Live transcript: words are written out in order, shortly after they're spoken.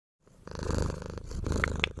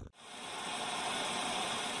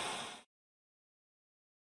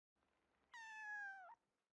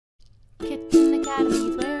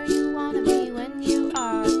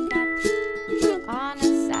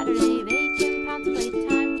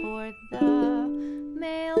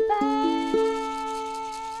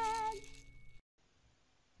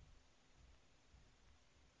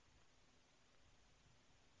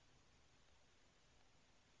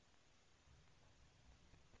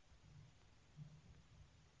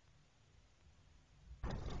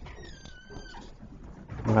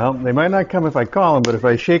Well, they might not come if I call them, but if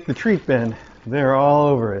I shake the treat bin, they're all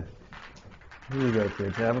over it. Here you go,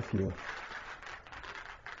 kids. Have a few.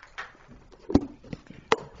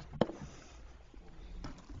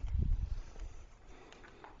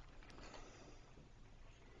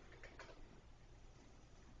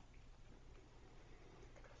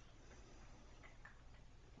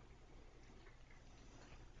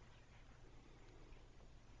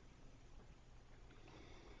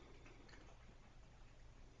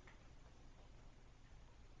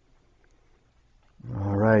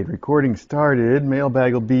 All right, recording started.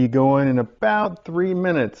 Mailbag will be going in about 3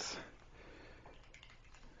 minutes.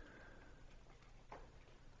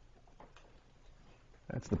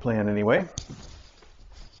 That's the plan anyway.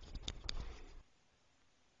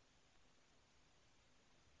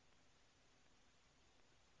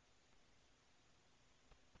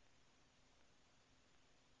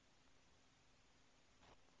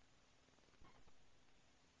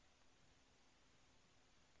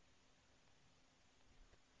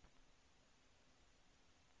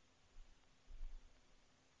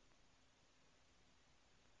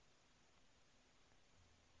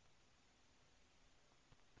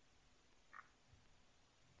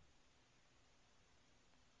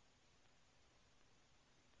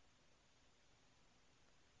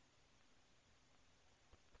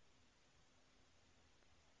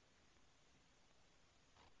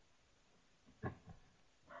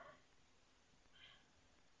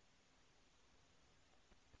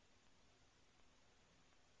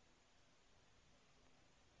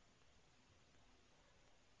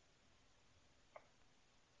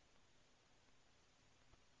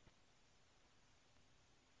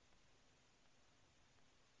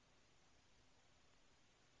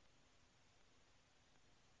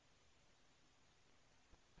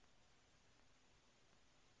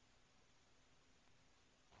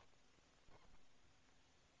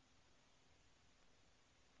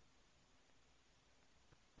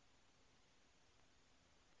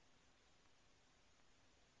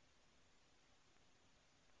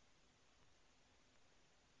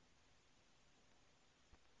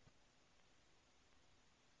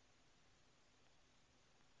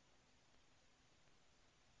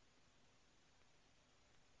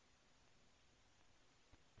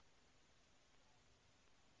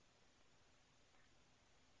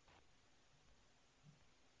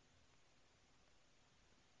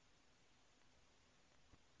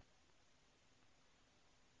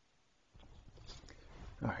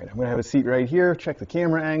 All right, I'm going to have a seat right here, check the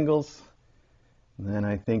camera angles, and then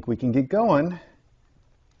I think we can get going.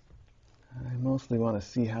 I mostly want to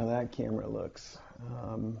see how that camera looks.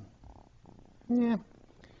 Yeah,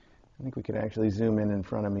 I think we could actually zoom in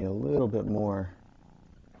front of me a little bit more.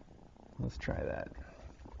 Let's try that.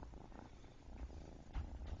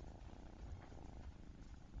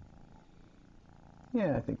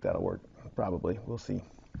 Yeah, I think that'll work, probably. We'll see.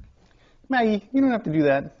 Maggie, you don't have to do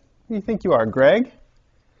that. Who do you think you are, Greg?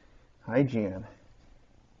 Hi, Jan.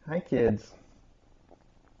 Hi, kids.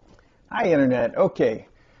 Hi, Internet. Okay.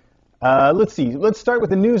 Let's see. Let's start with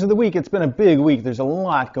the news of the week. It's been a big week. There's a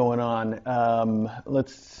lot going on.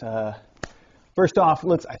 First off,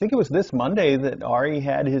 I think it was this Monday that Ari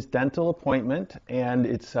had his dental appointment, and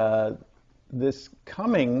it's this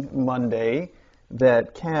coming Monday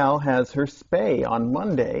that Cal has her spay on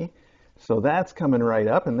Monday. So that's coming right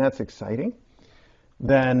up, and that's exciting.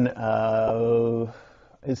 Then,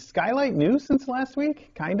 is Skylight new since last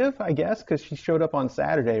week? Kind of, I guess, because she showed up on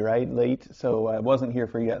Saturday, right, late. So I wasn't here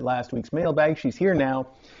for yet last week's mailbag. She's here now.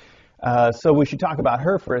 So we should talk about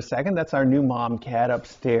her for a second. That's our new mom cat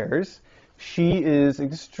upstairs. She is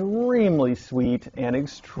extremely sweet and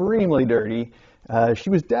extremely dirty.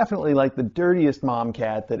 She was definitely like the dirtiest mom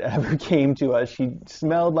cat that ever came to us. She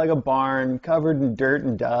smelled like a barn, covered in dirt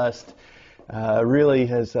and dust. Really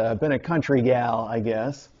has been a country gal, I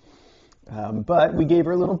guess. But we gave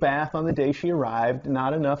her a little bath on the day she arrived,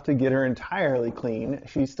 not enough to get her entirely clean.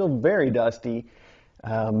 She's still very dusty,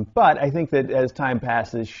 but I think that as time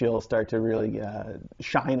passes, she'll start to really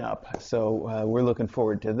shine up. So we're looking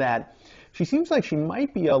forward to that. She seems like she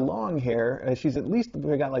might be a long hair. She's at least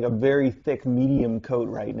got like a very thick medium coat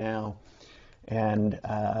right now. And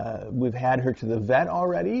we've had her to the vet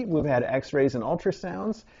already. We've had x-rays and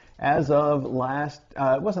ultrasounds. As of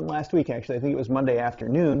it wasn't last week actually, I think it was Monday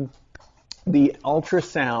afternoon. The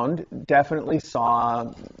ultrasound definitely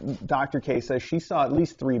saw, Dr. K says she saw at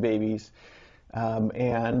least 3 babies,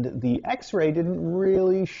 and the x-ray didn't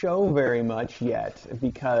really show very much yet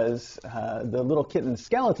because the little kitten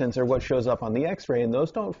skeletons are what shows up on the x-ray, and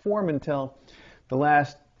those don't form until the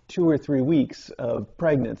last 2 or 3 weeks of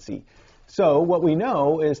pregnancy. So what we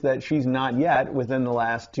know is that she's not yet within the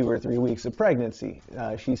last 2 or 3 weeks of pregnancy.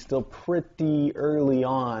 She's still pretty early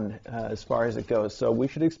on as far as it goes. So we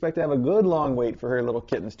should expect to have a good long wait for her little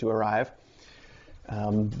kittens to arrive,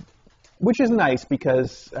 which is nice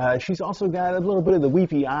because she's also got a little bit of the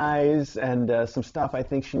weepy eyes and some stuff I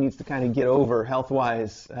think she needs to kind of get over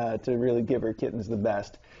health-wise to really give her kittens the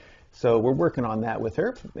best. So we're working on that with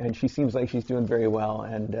her, and she seems like she's doing very well.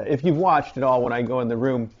 And if you've watched at all when I go in the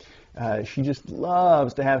room, she just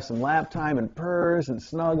loves to have some lap time and purrs and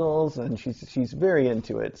snuggles, and she's very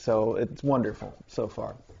into it. So it's wonderful so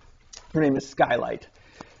far. Her name is Skylight.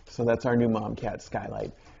 So that's our new mom cat,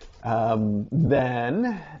 Skylight.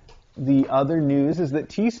 Then the other news is that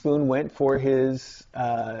Teaspoon went for his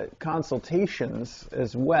consultations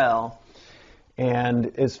as well.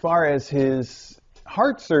 And as far as his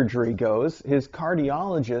heart surgery goes, his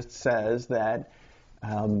cardiologist says that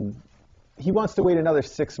he wants to wait another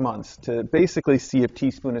 6 months to basically see if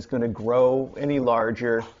Teaspoon is going to grow any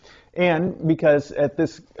larger. And because at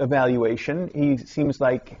this evaluation, he seems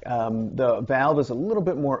like the valve is a little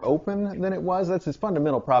bit more open than it was. That's his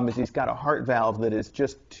fundamental problem, is he's got a heart valve that is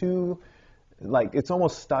just too, like, it's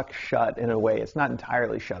almost stuck shut in a way. It's not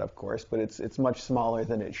entirely shut, of course, but it's much smaller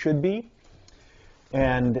than it should be.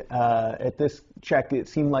 And at this check, it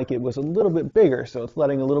seemed like it was a little bit bigger, so it's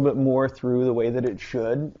letting a little bit more through the way that it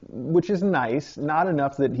should, which is nice. Not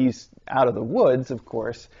enough that he's out of the woods, of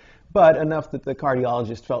course, but enough that the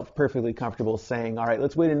cardiologist felt perfectly comfortable saying, all right,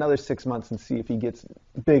 let's wait another 6 months and see if he gets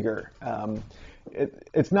bigger.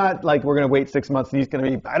 It's not like we're going to wait 6 months and he's going to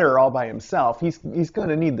be better all by himself. He's going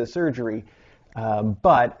to need the surgery.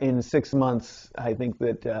 But in 6 months, I think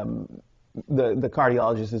that the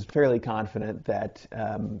cardiologist is fairly confident that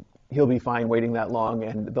he'll be fine waiting that long,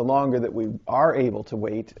 and the longer that we are able to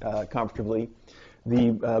wait comfortably,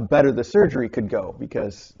 the better the surgery could go,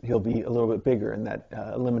 because he'll be a little bit bigger, and that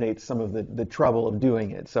eliminates some of the trouble of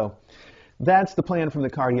doing it. So that's the plan from the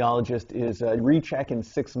cardiologist, is a recheck in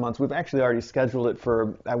 6 months. We've actually already scheduled it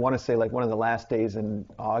for, I want to say, like one of the last days in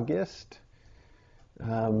August,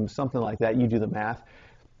 something like that. You do the math.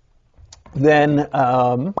 Then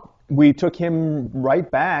we took him right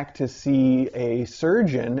back to see a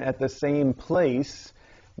surgeon at the same place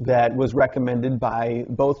that was recommended by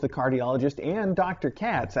both the cardiologist and Dr.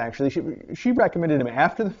 Katz, actually. She recommended him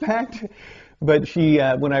after the fact, but she,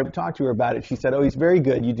 when I talked to her about it, she said, oh, he's very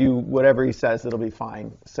good. You do whatever he says, it'll be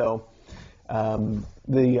fine. So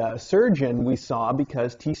the surgeon we saw,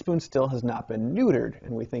 because Teaspoon still has not been neutered,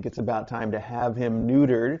 and we think it's about time to have him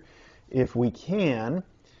neutered if we can.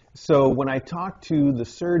 So when I talked to the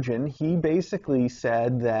surgeon, he basically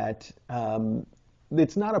said that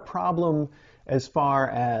it's not a problem as far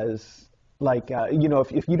as, like, so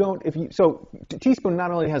Teaspoon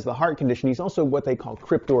not only has the heart condition, he's also what they call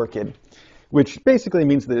cryptorchid, which basically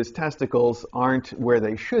means that his testicles aren't where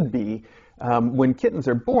they should be. When kittens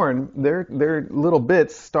are born, their little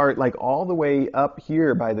bits start like all the way up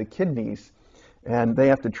here by the kidneys, and they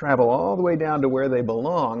have to travel all the way down to where they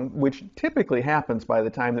belong, which typically happens by the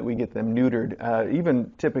time that we get them neutered.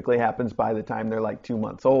 Even typically happens by the time they're like 2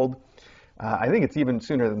 months old. I think it's even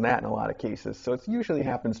sooner than that in a lot of cases. So it usually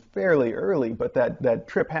happens fairly early, but that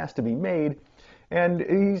trip has to be made. And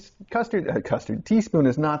Teaspoon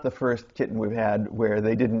is not the first kitten we've had where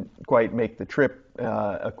they didn't quite make the trip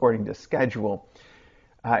according to schedule.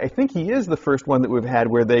 I think he is the first one that we've had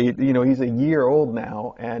where he's a year old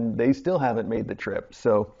now and they still haven't made the trip.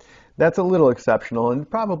 So that's a little exceptional, and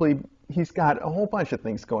probably he's got a whole bunch of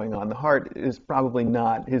things going on. The heart is probably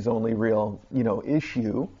not his only real,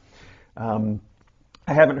 issue. I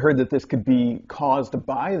haven't heard that this could be caused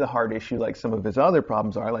by the heart issue like some of his other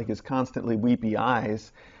problems are, like his constantly weepy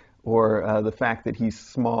eyes, or the fact that he's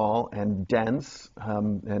small and dense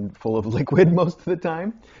and full of liquid most of the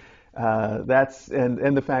time.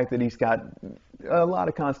 And the fact that he's got a lot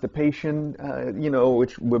of constipation,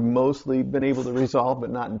 which we've mostly been able to resolve, but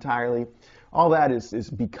not entirely. All that is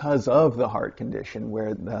because of the heart condition,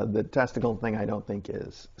 where the testicle thing I don't think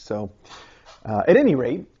is. So at any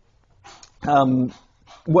rate,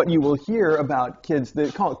 what you will hear about kids, they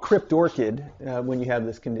call it cryptorchid when you have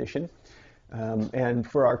this condition. And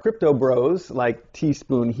for our crypto bros, like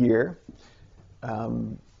Teaspoon here,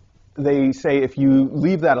 they say if you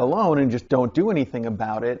leave that alone and just don't do anything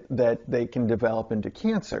about it, that they can develop into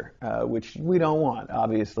cancer, which we don't want,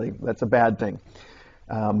 obviously. That's a bad thing.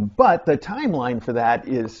 But the timeline for that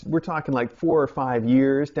is, we're talking like 4 or 5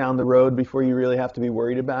 years down the road before you really have to be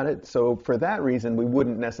worried about it. So for that reason, we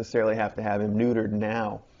wouldn't necessarily have to have him neutered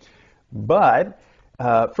now. But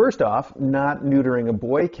First off, not neutering a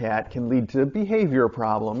boy cat can lead to behavior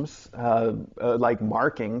problems, like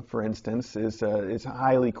marking, for instance, is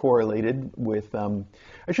highly correlated with.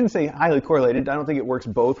 I shouldn't say highly correlated. I don't think it works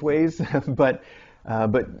both ways, but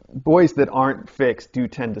boys that aren't fixed do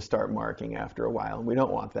tend to start marking after a while. We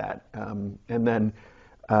don't want that. And then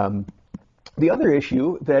the other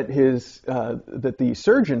issue that that the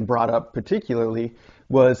surgeon brought up particularly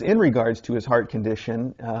was in regards to his heart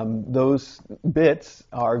condition. Those bits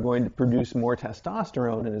are going to produce more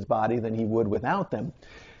testosterone in his body than he would without them.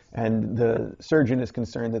 And the surgeon is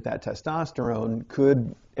concerned that that testosterone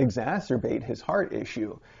could exacerbate his heart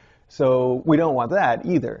issue. So we don't want that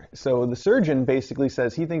either. So the surgeon basically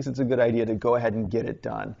says he thinks it's a good idea to go ahead and get it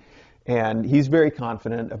done. And he's very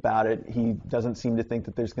confident about it. He doesn't seem to think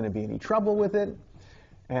that there's going to be any trouble with it.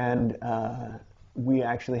 And we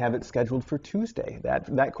actually have it scheduled for Tuesday,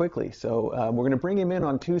 that quickly. So we're going to bring him in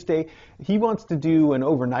on Tuesday. He wants to do an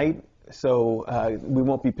overnight, so we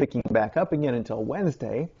won't be picking him back up again until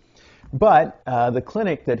Wednesday. But the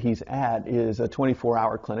clinic that he's at is a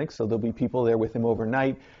 24-hour clinic, so there'll be people there with him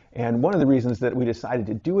overnight. And one of the reasons that we decided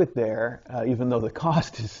to do it there, even though the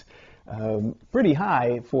cost is pretty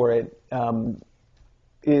high for it,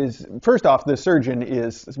 is, first off, the surgeon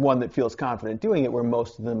is one that feels confident doing it, where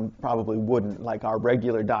most of them probably wouldn't. Like our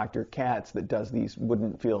regular Dr. Katz that does these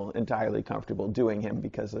wouldn't feel entirely comfortable doing him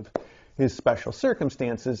because of his special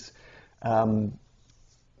circumstances. And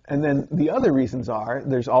then the other reasons are,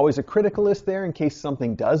 there's always a criticalist there in case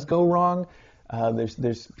something does go wrong.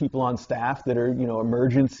 There's people on staff that are,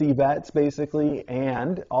 emergency vets basically,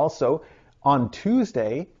 and also on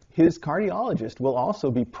Tuesday, his cardiologist will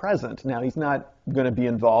also be present. Now, he's not going to be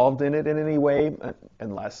involved in it in any way,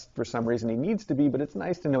 unless for some reason he needs to be, but it's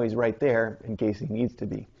nice to know he's right there in case he needs to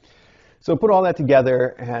be. So put all that together,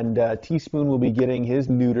 and Teaspoon will be getting his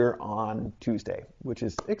neuter on Tuesday, which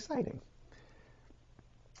is exciting.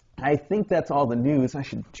 I think that's all the news. I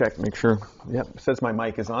should check, make sure. Yep, it says my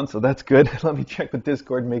mic is on, so that's good. Let me check the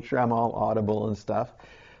Discord, make sure I'm all audible and stuff.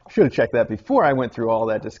 I should have checked that before I went through all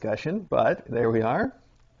that discussion, but there we are.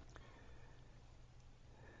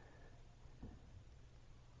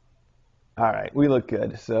 All right, we look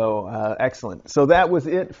good, so excellent. So that was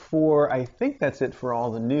it I think that's it for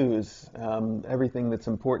all the news. Everything that's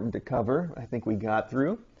important to cover, I think we got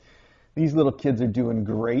through. These little kids are doing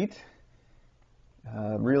great.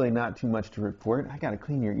 Really not too much to report. I gotta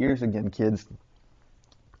clean your ears again, kids.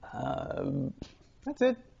 That's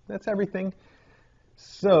it, that's everything.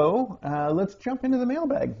 So let's jump into the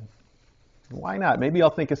mailbag. Why not? Maybe I'll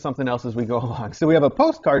think of something else as we go along. So we have a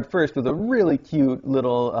postcard first with a really cute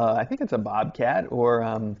little, I think it's a bobcat or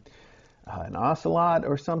an ocelot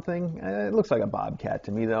or something. It looks like a bobcat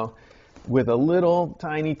to me though, with a little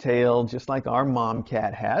tiny tail just like our mom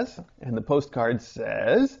cat has. And the postcard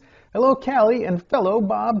says, "Hello Callie and fellow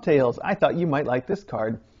bobtails. I thought you might like this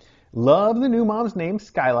card. Love the new mom's name,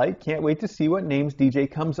 Skylight. Can't wait to see what names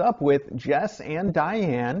DJ comes up with. Jess and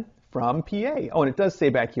Diane from PA." Oh, and it does say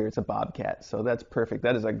back here it's a bobcat, so that's perfect.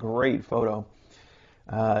 That is a great photo.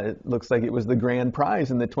 It looks like it was the grand prize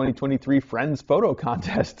in the 2023 Friends Photo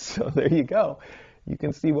Contest, so there you go. You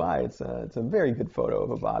can see why. It's a very good photo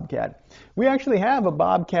of a bobcat. We actually have a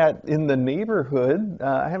bobcat in the neighborhood.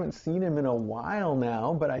 I haven't seen him in a while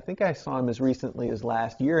now, but I think I saw him as recently as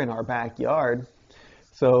last year in our backyard.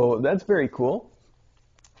 So that's very cool.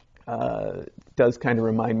 Does kind of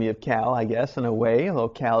remind me of Cal, I guess, in a way, although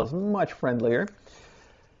Cal is much friendlier.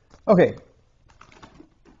 Okay.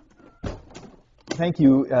 Thank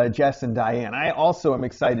you, Jess and Diane. I also am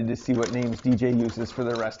excited to see what names DJ uses for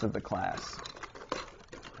the rest of the class.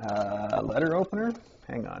 Letter opener?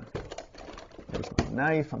 Hang on. There's my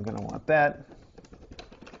knife. I'm going to want that.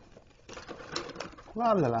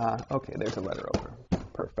 La la la. Okay, there's a letter opener.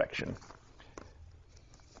 Perfection.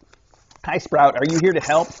 Hi, Sprout. Are you here to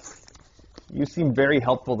help? You seem very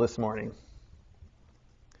helpful this morning.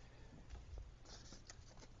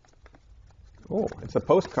 Oh, it's a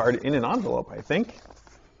postcard in an envelope, I think.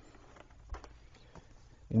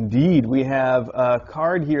 Indeed, we have a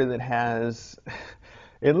card here that has,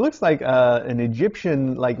 it looks like an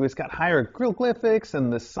Egyptian, like it's got hieroglyphics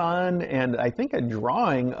and the sun, and I think a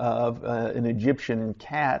drawing of an Egyptian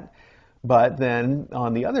cat. But then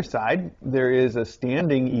on the other side, there is a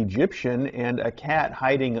standing Egyptian and a cat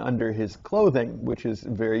hiding under his clothing, which is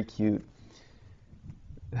very cute.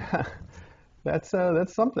 That's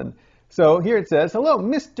something. So here it says, "Hello,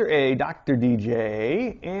 Mr. A, Dr.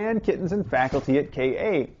 DJ, and kittens and faculty at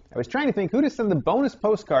KA. I was trying to think who to send the bonus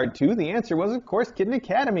postcard to. The answer was, of course, Kitten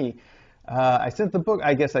Academy. I sent the book.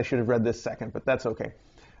 I guess I should have read this second, but that's okay.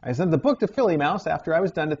 I sent the book to Philly Mouse after I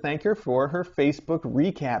was done to thank her for her Facebook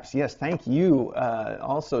recaps. Yes, thank you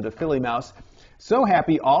also to Philly Mouse. So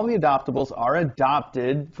happy all the adoptables are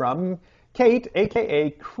adopted from Kate, a.k.a.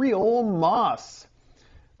 Creole Moss.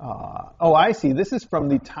 Oh, I see. This is from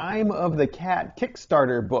the Time of the Cat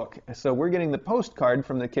Kickstarter book. So we're getting the postcard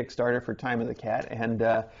from the Kickstarter for Time of the Cat, and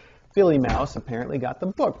Philly Mouse apparently got the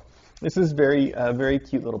book. This is very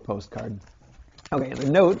cute little postcard. Okay, the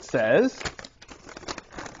note says,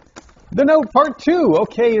 the note part 2,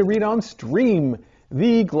 okay to read on stream.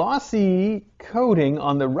 The glossy coating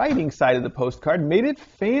on the writing side of the postcard made it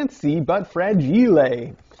fancy but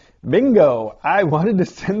fragile. Bingo! I wanted to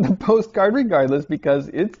send the postcard regardless because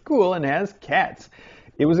it's cool and has cats.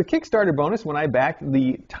 It was a Kickstarter bonus when I backed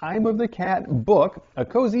the Time of the Cat book, a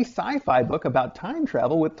cozy sci-fi book about time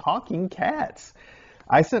travel with talking cats.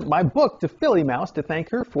 I sent my book to Philly Mouse to thank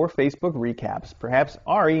her for Facebook recaps. Perhaps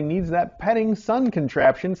Ari needs that petting sun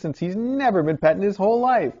contraption since he's never been pet in his whole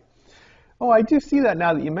life. Oh, I do see that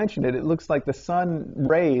now that you mentioned it. It looks like the sun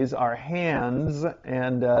rays are hands,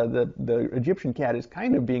 and the Egyptian cat is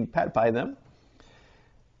kind of being pet by them.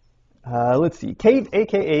 Let's see. Kate,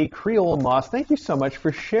 a.k.a. Creole Moss, thank you so much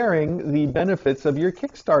for sharing the benefits of your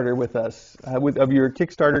Kickstarter with us, of your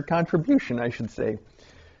Kickstarter contribution, I should say,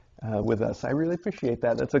 with us. I really appreciate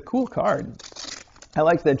that. That's a cool card. I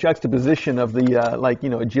like the juxtaposition of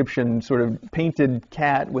the, Egyptian sort of painted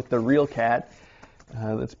cat with the real cat.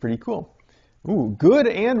 That's pretty cool. Ooh, good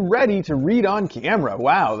and ready to read on camera.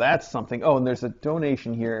 Wow, that's something. Oh, and there's a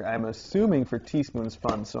donation here, I'm assuming for Teaspoon's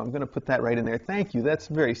Fund, so I'm going to put that right in there. Thank you. That's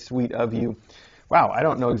very sweet of you. Wow, I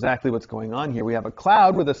don't know exactly what's going on here. We have a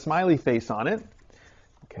cloud with a smiley face on it.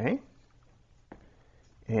 Okay.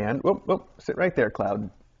 And, whoop, sit right there,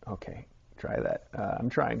 cloud. Okay, try that.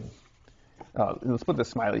 I'm trying. Oh, let's put the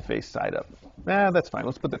smiley face side up. That's fine.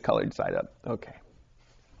 Let's put the colored side up. Okay.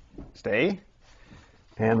 Stay.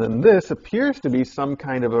 And then this appears to be some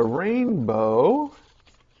kind of a rainbow.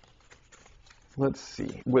 Let's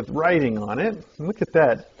see, with writing on it. Look at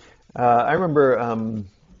that. I remember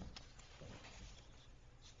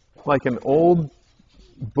like an old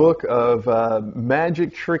book of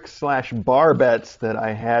magic tricks / bar bets that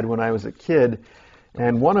I had when I was a kid.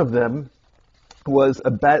 And one of them was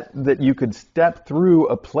a bet that you could step through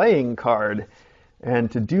a playing card.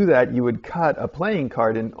 And to do that, you would cut a playing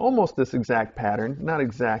card in almost this exact pattern, not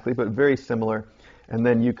exactly, but very similar, and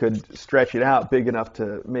then you could stretch it out big enough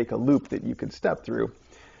to make a loop that you could step through,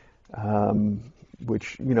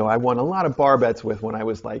 which, I won a lot of bar bets with when I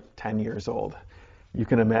was like 10 years old. You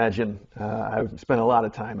can imagine, I spent a lot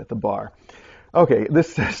of time at the bar. Okay,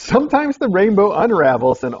 this says, sometimes the rainbow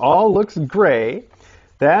unravels and all looks gray.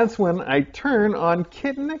 That's when I turn on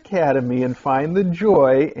Kitten Academy and find the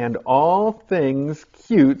joy and all things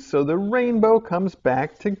cute, so the rainbow comes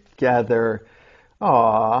back together.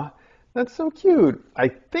 Aw, that's so cute. I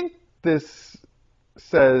think this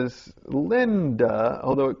says Linda,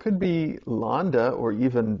 although it could be Londa or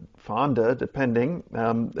even Fonda, depending.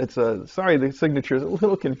 Sorry, the signature is a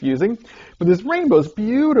little confusing, but this rainbow's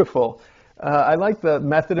beautiful. I like the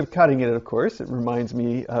method of cutting it, of course. It reminds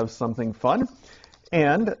me of something fun.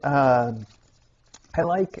 And I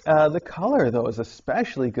like the color, though, is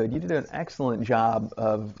especially good. You did an excellent job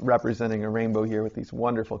of representing a rainbow here with these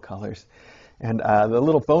wonderful colors. And the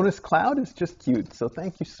little bonus cloud is just cute. So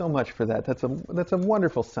thank you so much for that. That's a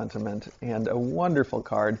wonderful sentiment and a wonderful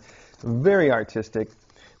card. Very artistic.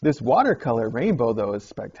 This watercolor rainbow, though, is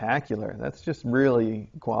spectacular. That's just really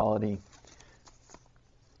quality.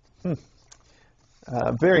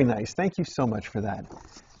 Very nice. Thank you so much for that.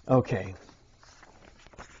 Okay.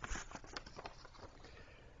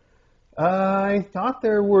 I thought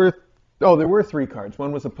there were 3 cards.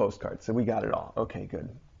 One was a postcard, so we got it all. Okay, good.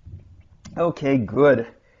 Okay, good.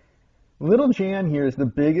 Little Jan here is the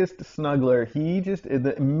biggest snuggler. He just,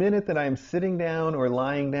 the minute that I'm sitting down or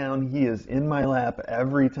lying down, he is in my lap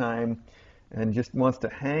every time and just wants to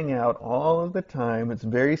hang out all of the time. It's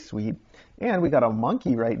very sweet. And we got a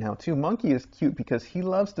monkey right now, too. Monkey is cute because he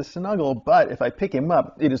loves to snuggle, but if I pick him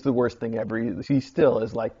up, it is the worst thing ever. He still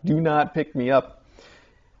is like, do not pick me up.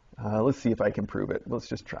 Let's see if I can prove it. Let's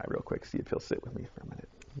just try real quick, see if he'll sit with me for a minute.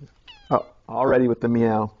 Oh, already with the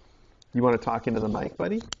meow. You want to talk into the mic,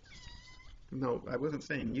 buddy? No, I wasn't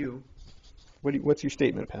saying you. What's your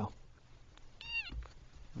statement, pal?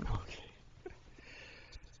 Okay.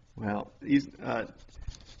 Well, he's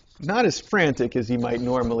not as frantic as he might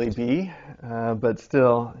normally be, but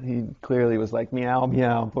still, he clearly was like, meow,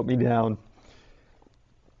 meow, put me down.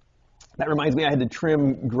 That reminds me, I had to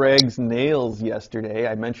trim Greg's nails yesterday.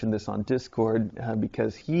 I mentioned this on Discord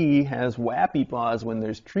because he has wappy paws when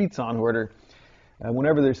there's treats on order.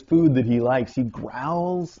 Whenever there's food that he likes, he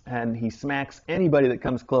growls and he smacks anybody that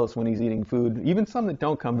comes close when he's eating food, even some that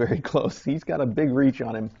don't come very close. He's got a big reach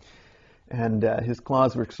on him, and his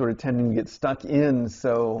claws were sort of tending to get stuck in,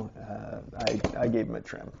 so I gave him a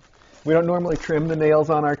trim. We don't normally trim the nails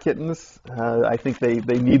on our kittens. I think they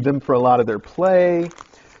need them for a lot of their play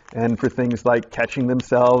and for things like catching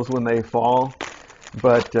themselves when they fall.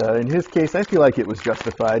 But in his case, I feel like it was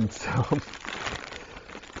justified. So,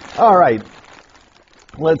 all right.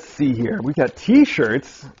 Let's see here. We got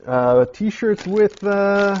T-shirts. T-shirts with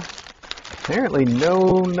apparently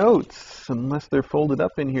no notes, unless they're folded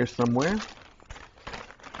up in here somewhere.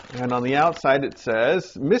 And on the outside it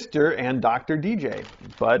says Mr. and Dr. DJ,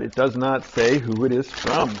 but it does not say who it is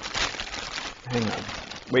from. Hang on.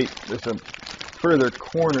 Wait, there's a further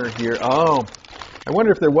corner here. Oh, I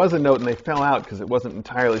wonder if there was a note and they fell out because it wasn't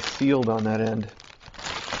entirely sealed on that end.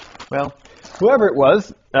 Well, whoever it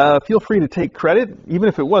was, feel free to take credit. Even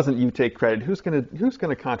if it wasn't you, take credit. Who's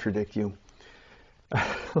gonna contradict you?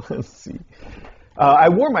 Let's see. I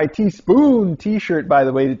wore my Teaspoon T-shirt, by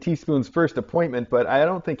the way, to Teaspoon's first appointment, but I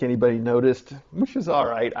don't think anybody noticed, which is all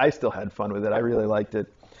right. I still had fun with it. I really liked it.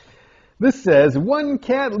 This says, one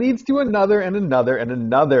cat leads to another and another and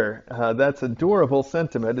another. That's adorable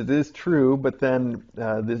sentiment. It is true, but then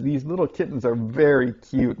these little kittens are very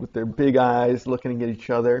cute with their big eyes looking at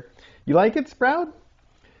each other. You like it, Sprout?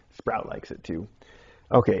 Sprout likes it too.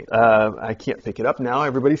 Okay, I can't pick it up now.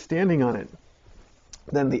 Everybody's standing on it.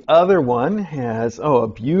 Then the other one has, a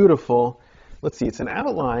beautiful, let's see, it's an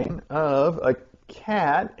outline of a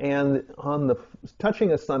cat and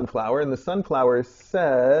touching a sunflower, and the sunflower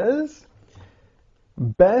says,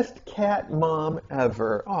 best cat mom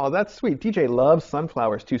ever. Oh, that's sweet. DJ loves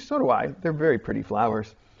sunflowers too. So do I. They're very pretty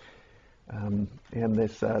flowers. And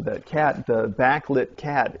that cat, the backlit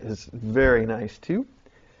cat, is very nice too.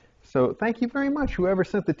 So thank you very much, whoever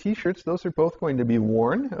sent the T-shirts. Those are both going to be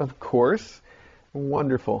worn, of course.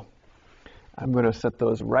 Wonderful. I'm going to set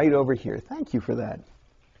those right over here. Thank you for that.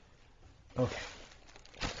 Okay.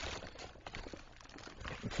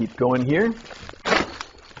 Keep going here.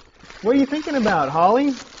 What are you thinking about,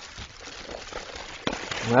 Holly?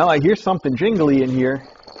 Well, I hear something jingly in here.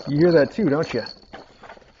 You hear that too, don't you?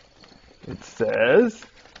 It says,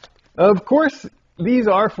 of course, these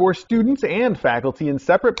are for students and faculty in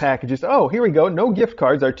separate packages. Oh, here we go. No gift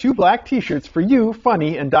cards are 2 black T-shirts for you,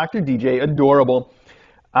 funny, and Dr. DJ, adorable.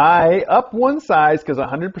 I up one size because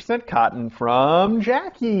 100% cotton from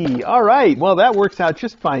Jackie. All right. Well, that works out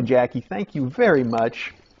just fine, Jackie. Thank you very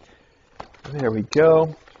much. There we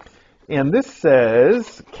go. And this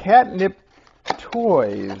says catnip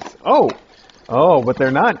toys. Oh, but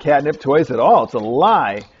they're not catnip toys at all. It's a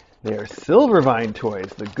lie. They're silvervine toys,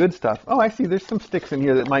 the good stuff. Oh, I see there's some sticks in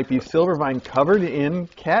here that might be silvervine covered in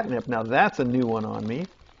catnip. Now that's a new one on me.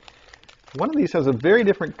 One of these has a very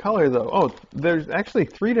different color though. Oh, there's actually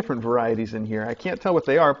 3 different varieties in here. I can't tell what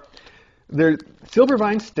they are. They're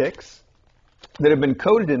silvervine sticks that have been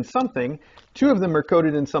coated in something. 2 of them are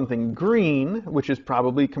coated in something green, which is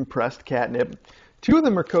probably compressed catnip. 2 of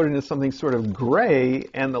them are coated in something sort of gray,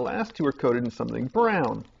 and the last 2 are coated in something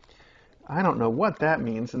brown. I don't know what that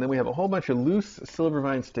means. And then we have a whole bunch of loose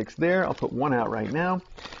silvervine sticks there. I'll put one out right now.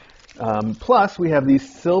 Plus, we have these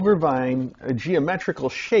silvervine geometrical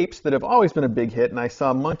shapes that have always been a big hit. And I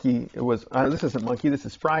saw Monkey, this isn't Monkey, this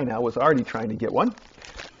is Fry now, was already trying to get one.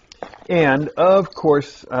 And of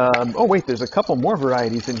course, oh wait, there's a couple more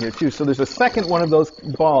varieties in here too. So there's a second one of those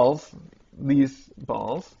balls, these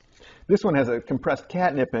balls. This one has a compressed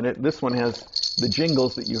catnip in it. This one has the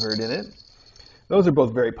jingles that you heard in it. Those are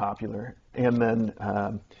both very popular. And then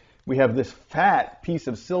we have this fat piece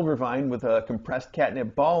of silvervine with a compressed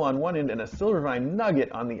catnip ball on one end and a silvervine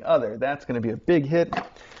nugget on the other. That's going to be a big hit.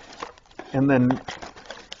 And then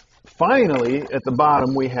finally, at the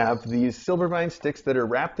bottom, we have these silvervine sticks that are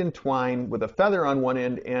wrapped in twine with a feather on one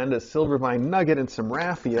end and a silvervine nugget and some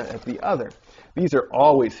raffia at the other. These are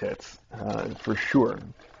always hits, for sure.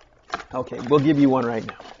 Okay, we'll give you one right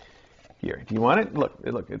now. Here, do you want it?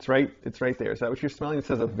 Look, it's right there. Is that what you're smelling? It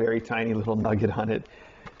says a very tiny little nugget on it.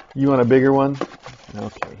 You want a bigger one?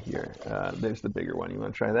 Okay, here. There's the bigger one. You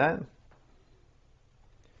want to try that?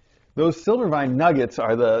 Those silvervine nuggets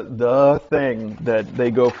are the thing that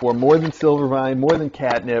they go for, more than silvervine, more than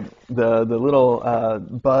catnip. The little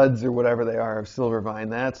buds or whatever they are of silvervine,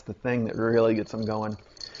 that's the thing that really gets them going.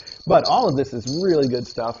 But all of this is really good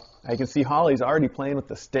stuff. I can see Holly's already playing with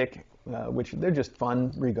the stick, which they're just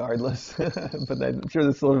fun regardless. But I'm sure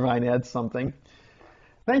the silvervine adds something.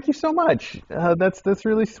 Thank you so much. That's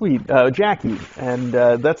really sweet, Jackie. And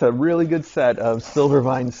that's a really good set of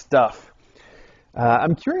silvervine stuff.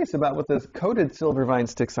 I'm curious about what those coated silvervine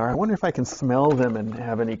sticks are. I wonder if I can smell them and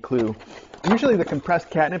have any clue. Usually the compressed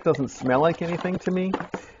catnip doesn't smell like anything to me,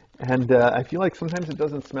 and I feel like sometimes it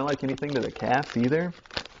doesn't smell like anything to the cats either.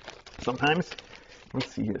 Sometimes.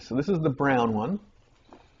 Let's see here. So this is the brown one.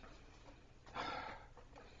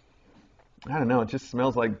 I don't know, it just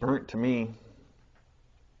smells like burnt to me.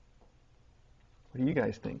 What do you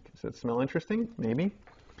guys think? Does that smell interesting? Maybe?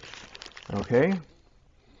 Okay.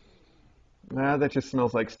 That just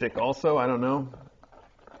smells like stick also. I don't know.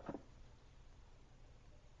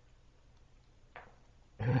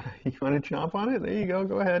 You want to chomp on it? There you go.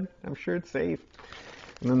 Go ahead. I'm sure it's safe.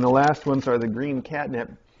 And then the last ones are the green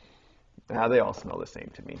catnip. They all smell the same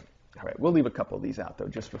to me. All right, we'll leave a couple of these out, though,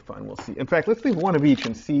 just for fun. We'll see. In fact, let's leave one of each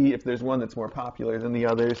and see if there's one that's more popular than the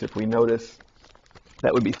others, if we notice.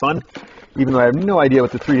 That would be fun, even though I have no idea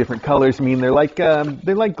what the three different colors mean. They're like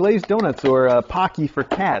glazed donuts or Pocky for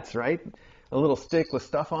cats, right? A little stick with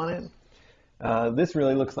stuff on it. This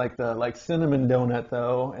really looks like the cinnamon donut,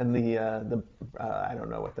 though, and the I don't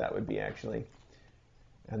know what that would be, actually.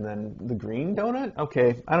 And then the green donut?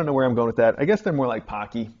 Okay, I don't know where I'm going with that. I guess they're more like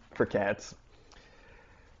Pocky for cats.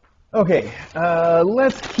 Okay,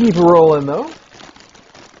 let's keep rolling, though.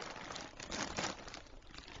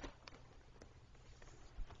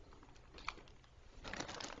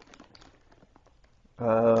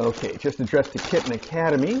 Okay, just addressed to Kitten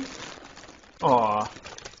Academy. Aw,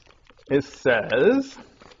 it says,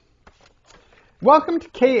 welcome to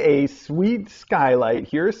KA Sweet Skylight.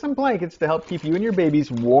 Here are some blankets to help keep you and your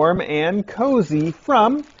babies warm and cozy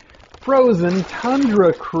from Frozen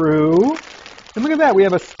Tundra Crew. And look at that, we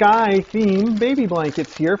have a sky-themed baby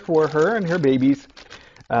blankets here for her and her babies.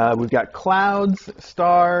 We've got clouds,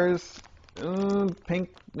 stars, pink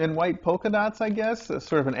and white polka dots, I guess.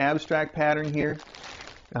 Sort of an abstract pattern here.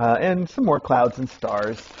 And some more clouds and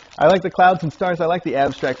stars. I like the clouds and stars. I like the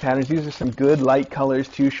abstract patterns. These are some good light colors,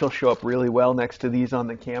 too. She'll show up really well next to these on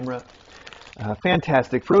the camera.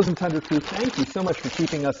 Fantastic. Frozen Tundra Crew, thank you so much for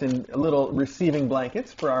keeping us in little receiving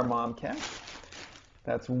blankets for our mom cats.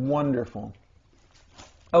 That's wonderful.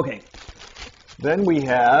 Okay. Then we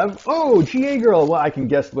have, GA Girl. Well, I can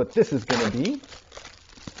guess what this is going to be.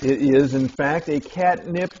 It is, in fact, a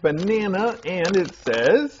catnip banana, and it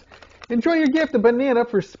says, enjoy your gift, a banana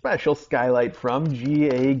for special Skylight from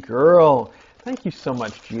GA Girl. Thank you so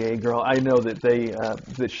much, GA Girl. I know that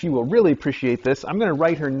that she will really appreciate this. I'm going to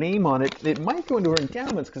write her name on it. It might go into her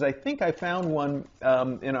endowments because I think I found one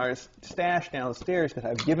in our stash downstairs that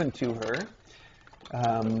I've given to her.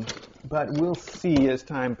 But we'll see as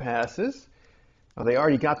time passes. Oh, they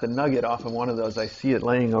already got the nugget off of one of those. I see it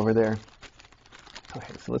laying over there.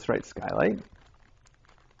 Okay, so let's write Skylight.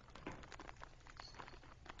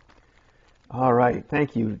 All right,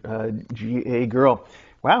 thank you, GA Girl.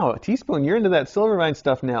 Wow, Teaspoon, you're into that silvervine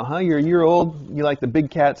stuff now, huh? You're a year old. You like the big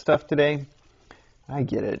cat stuff today? I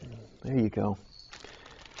get it. There you go.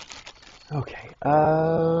 Okay.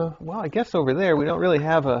 Well, I guess over there we don't really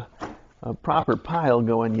have a proper pile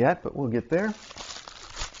going yet, but we'll get there.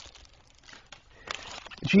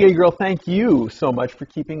 GA Girl, thank you so much for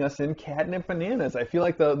keeping us in catnip bananas. I feel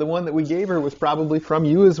like the one that we gave her was probably from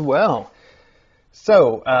you as well.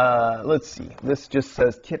 So, let's see. This just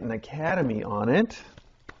says Kitten Academy on it.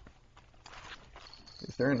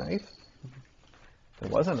 Is there a knife? There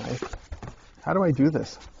was a knife. How do I do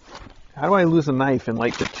this? How do I lose a knife in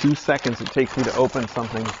like the 2 seconds it takes me to open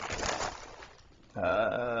something?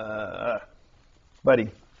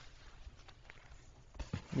 Buddy,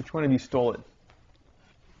 which one of you stole it?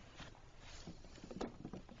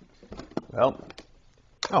 Well,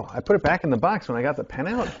 I put it back in the box when I got the pen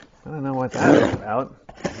out. I don't know what that is about.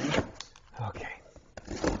 Okay.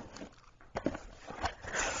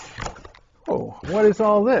 Oh, what is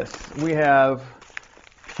all this? We have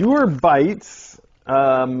Pure Bites.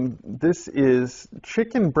 This is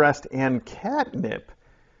chicken breast and catnip.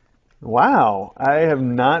 Wow, I have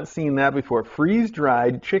not seen that before.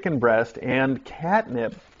 Freeze-dried chicken breast and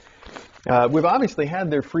catnip. We've obviously had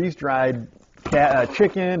their freeze-dried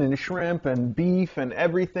chicken and shrimp and beef and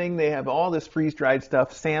everything. They have all this freeze-dried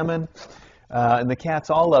stuff, salmon, and the cats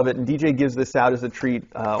all love it. And DJ gives this out as a treat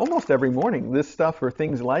almost every morning, this stuff or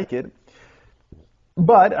things like it.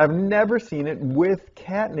 But I've never seen it with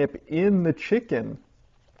catnip in the chicken.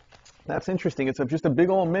 That's interesting. It's just a big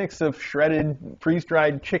old mix of shredded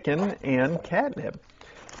freeze-dried chicken and catnip.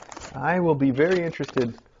 I will be very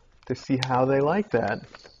interested to see how they like that.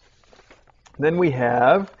 Then we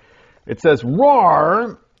have, it says,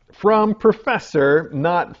 roar from professor,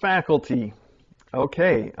 not faculty.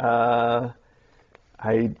 Okay, I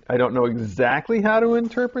don't know exactly how to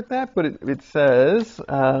interpret that, but it says,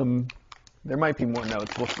 There might be more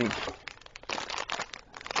notes. We'll see.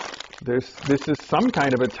 This is some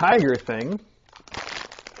kind of a tiger thing.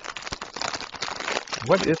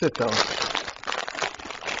 What is it, though?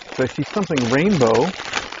 So I see something rainbow.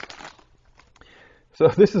 So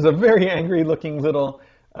this is a very angry-looking little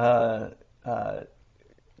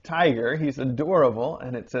tiger. He's adorable,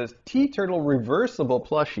 and it says Tea Turtle Reversible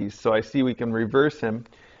Plushies. So I see we can reverse him.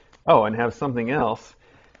 Oh, and have something else.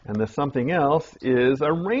 And the something else is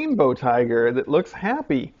a rainbow tiger that looks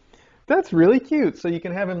happy. That's really cute. So you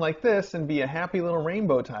can have him like this and be a happy little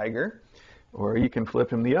rainbow tiger. Or you can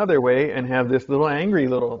flip him the other way and have this little angry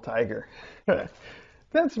little tiger.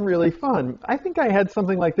 That's really fun. I think I had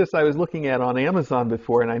something like this I was looking at on Amazon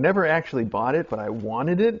before, and I never actually bought it, but I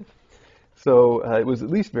wanted it. So it was at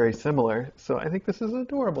least very similar. So I think this is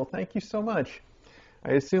adorable. Thank you so much.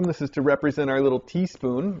 I assume this is to represent our little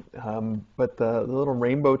teaspoon, but the little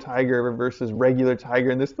rainbow tiger versus regular tiger,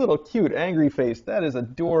 and this little cute angry face, that is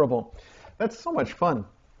adorable. That's so much fun.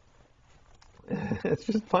 It's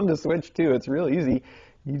just fun to switch too. It's real easy.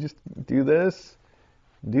 You just do this,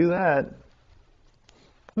 do that.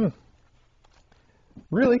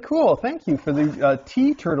 Really cool. Thank you for the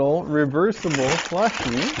Tea Turtle reversible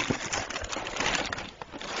plushie.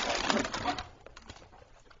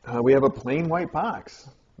 We have a plain white box.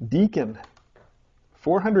 Deacon.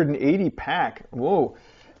 480 pack. Whoa.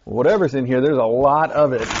 Whatever's in here, there's a lot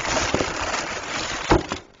of it.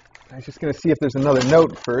 I was just going to see if there's another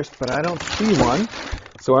note first, but I don't see one.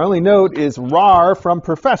 So our only note is RAR from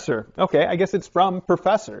Professor. Okay, I guess it's from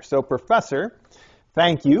Professor. So Professor,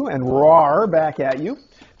 thank you, and RAR back at you.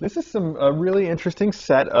 This is a really interesting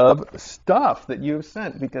set of stuff that you've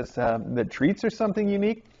sent, because the treats are something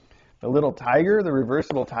unique. The little tiger, the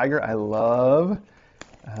reversible tiger, I love.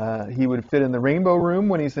 He would fit in the rainbow room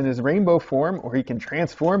when he's in his rainbow form, or he can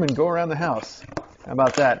transform and go around the house. How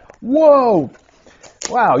about that? Whoa!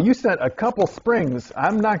 Wow, you sent a couple springs.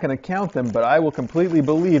 I'm not going to count them, but I will completely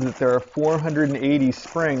believe that there are 480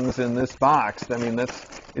 springs in this box. I mean,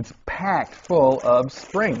 it's packed full of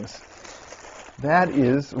springs. That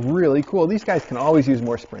is really cool. These guys can always use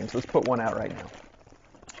more springs. Let's put one out right now.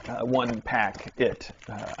 One pack,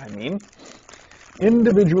 I mean.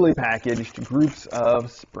 Individually packaged groups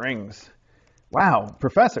of springs. Wow,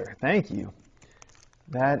 Professor, thank you.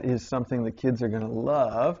 That is something the kids are going to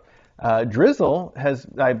love. Drizzle has,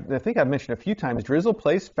 I think I've mentioned a few times, Drizzle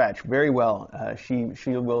plays fetch very well. She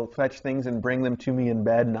will fetch things and bring them to me in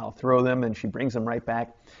bed, and I'll throw them, and she brings them right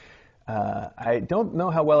back. I don't know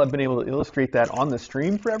how well I've been able to illustrate that on the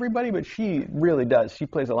stream for everybody, but she really does. She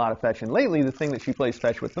plays a lot of fetch, and lately the thing that she plays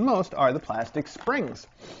fetch with the most are the plastic springs.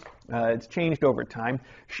 It's changed over time.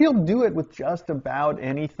 She'll do it with just about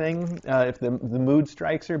anything if the mood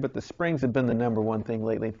strikes her, but the springs have been the number one thing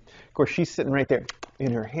lately. Of course, she's sitting right there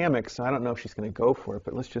in her hammock, so I don't know if she's going to go for it,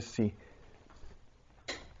 but let's just see.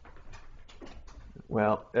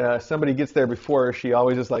 Well, somebody gets there before her. She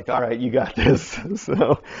always is like, all right, you got this.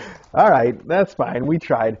 So, all right, that's fine. We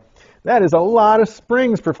tried. That is a lot of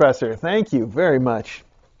springs, Professor. Thank you very much.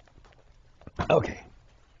 Okay.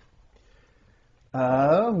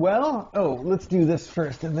 Let's do this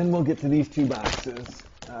first, and then we'll get to these two boxes.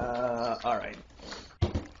 All right.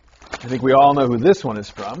 I think we all know who this one is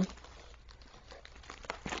from.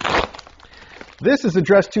 This is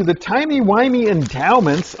addressed to the Timey Wimey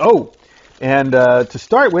Endowments. Oh, and to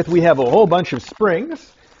start with, we have a whole bunch of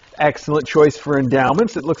springs. Excellent choice for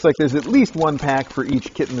endowments. It looks like there's at least one pack for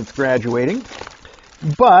each kitten that's graduating.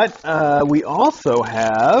 But we also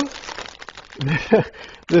have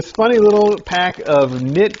this funny little pack of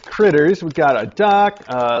knit critters. We've got a duck,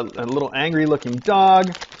 a little angry-looking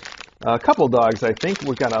dog, a couple dogs, I think.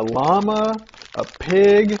 We've got a llama, a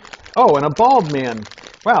pig, oh, and a bald man.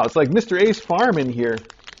 Wow, it's like Mr. Ace Farm in here.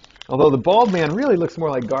 Although the bald man really looks more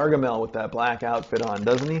like Gargamel with that black outfit on,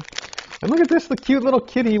 doesn't he? And look at this, the cute little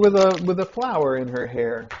kitty with a flower in her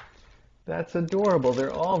hair. That's adorable.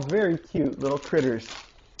 They're all very cute little critters.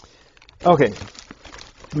 Okay,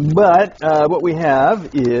 but what we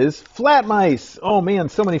have is flat mice. Oh man,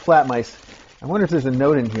 so many flat mice. I wonder if there's a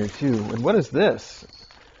note in here too. And what is this?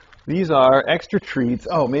 These are extra treats.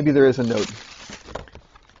 Oh, maybe there is a note.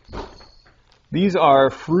 These are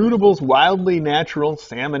Fruitable's Wildly Natural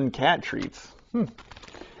Salmon Cat Treats.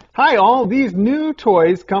 Hi all, these new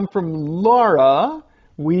toys come from Laura.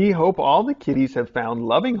 We hope all the kitties have found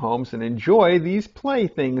loving homes and enjoy these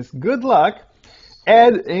playthings. Good luck,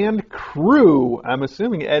 Ed and Crew. I'm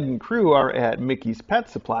assuming Ed and Crew are at Mickey's Pet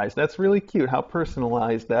Supplies. That's really cute how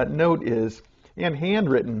personalized that note is and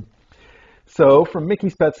handwritten. So from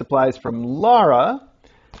Mickey's Pet Supplies from Laura.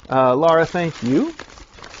 Laura, thank you.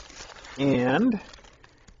 And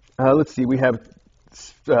Let's see, we have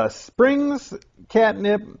Springs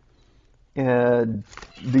catnip,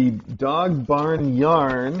 the dog barn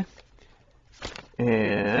yarn,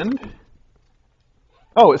 and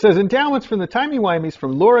oh, it says endowments from the Timey Wimeys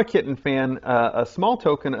from Laura Kitten fan, a small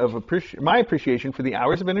token of my appreciation for the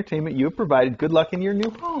hours of entertainment you have provided. Good luck in your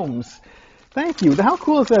new homes. Thank you. How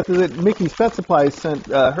cool is that that Mickey's Pet Supplies sent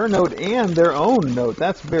her note and their own note?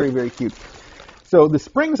 That's very, very cute. So the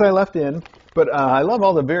springs I left in, but I love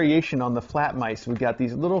all the variation on the flat mice. We've got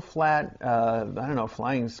these little flat, I don't know,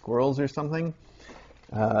 flying squirrels or something.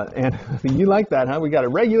 And you like that, huh? We got a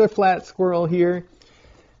regular flat squirrel here.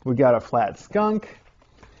 We got a flat skunk.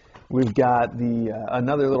 We've got the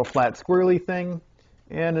another little flat squirrely thing.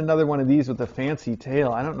 And another one of these with a fancy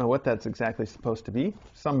tail. I don't know what that's exactly supposed to be.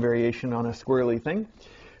 Some variation on a squirrely thing.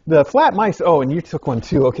 The flat mice, oh, and you took one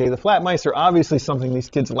too. Okay, the flat mice are obviously something these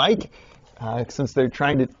kids like since they're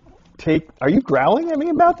trying to take... Are you growling at me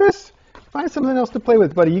about this? Find something else to play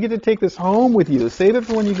with, buddy. You get to take this home with you. Save it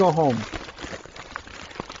for when you go home.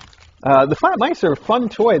 The flat mice are a fun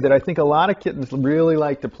toy that I think a lot of kittens really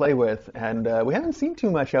like to play with, and we haven't seen too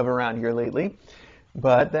much of around here lately,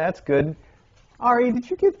 but that's good. Ari, did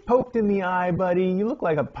you get poked in the eye, buddy? You look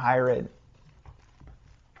like a pirate.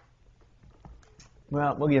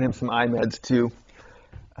 Well, we'll get him some eye meds, too.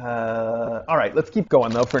 All right, let's keep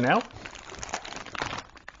going, though, for now.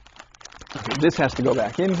 Okay, this has to go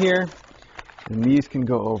back in here, and these can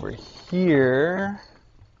go over here.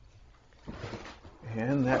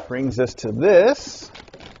 And that brings us to this.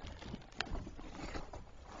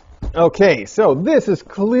 Okay, so this is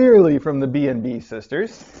clearly from the B&B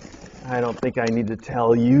sisters. I don't think I need to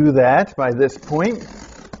tell you that by this point.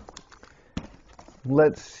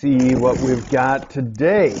 Let's see what we've got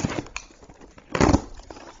today.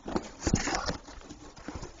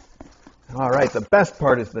 All right, the best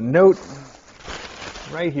part is the note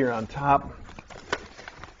right here on top.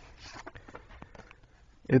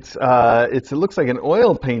 It looks like an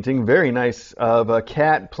oil painting, very nice, of a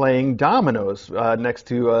cat playing dominoes next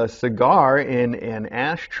to a cigar in an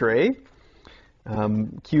ashtray.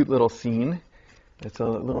 Cute little scene. It's a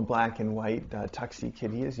little black and white tuxie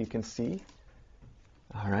kitty, as you can see.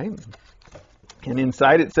 All right. And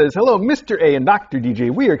inside it says, "Hello, Mr. A and Dr. DJ.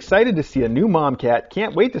 We are excited to see a new mom cat.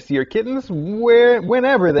 Can't wait to see her kittens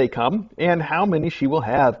whenever they come and how many she will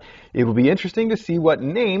have. It will be interesting to see what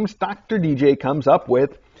names Dr. DJ comes up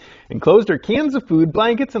with. Enclosed are cans of food,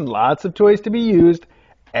 blankets, and lots of toys to be used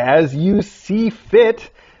as you see fit.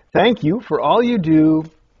 Thank you for all you do,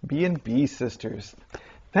 B&B sisters."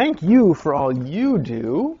 Thank you for all you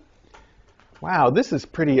do. Wow, this is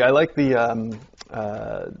pretty. I like the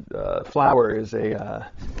flower is a,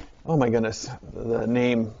 oh my goodness, the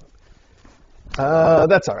name.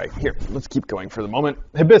 That's all right. Here, let's keep going for the moment.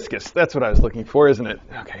 Hibiscus, that's what I was looking for, isn't it?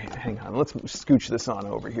 Okay, hang on. Let's scooch this on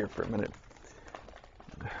over here for a minute.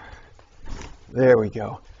 There we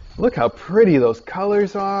go. Look how pretty those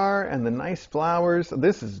colors are and the nice flowers.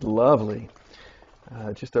 This is lovely.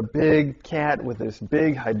 Just a big cat with this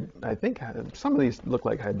big, I think some of these look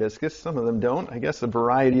like hibiscus, some of them don't. I guess a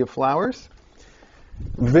variety of flowers.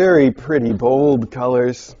 Very pretty, bold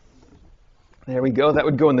colors. There we go. That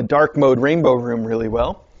would go in the dark mode rainbow room really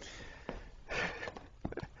well.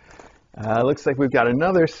 Looks like we've got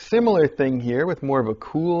another similar thing here with more of a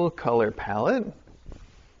cool color palette.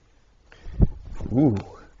 Ooh,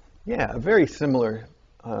 yeah, very similar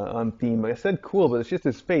on theme. I said cool, but it's just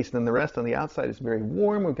his face, and then the rest on the outside is very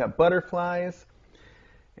warm. We've got butterflies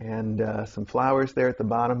and some flowers there at the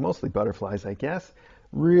bottom, mostly butterflies, I guess.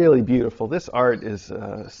 Really beautiful. This art is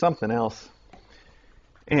something else.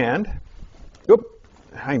 And, oop,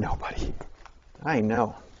 I know, buddy. I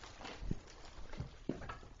know.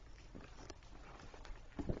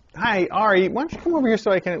 Hi, Ari. Why don't you come over here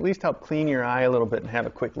so I can at least help clean your eye a little bit and have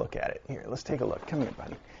a quick look at it. Here, let's take a look. Come here,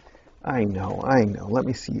 buddy. I know. Let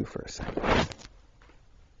me see you for a second.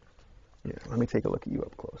 Here, let me take a look at you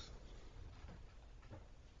up close.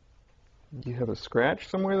 Do you have a scratch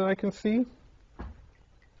somewhere that I can see?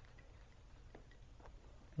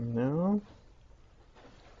 No?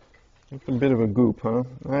 It's a bit of a goop, huh?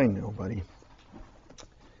 I know, buddy.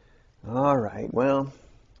 All right, well,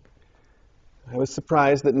 I was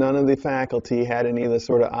surprised that none of the faculty had any of the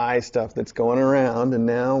sort of eye stuff that's going around, and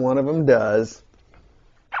now one of them does.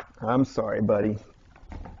 I'm sorry, buddy.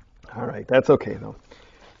 All right, that's okay, though.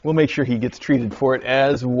 We'll make sure he gets treated for it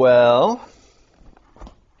as well.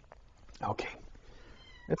 Okay.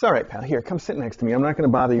 It's all right, pal. Here, come sit next to me. I'm not going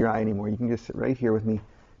to bother your eye anymore. You can just sit right here with me,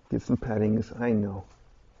 get some pettings. I know.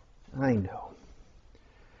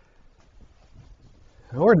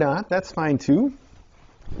 Or not. That's fine, too.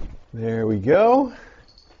 There we go.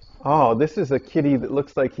 Oh, this is a kitty that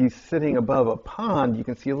looks like he's sitting above a pond. You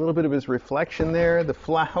can see a little bit of his reflection there, the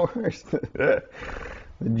flowers, the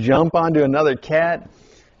jump onto another cat.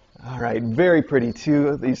 All right, very pretty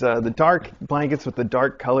too. These the dark blankets with the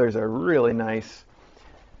dark colors are really nice.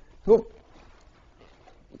 Oh.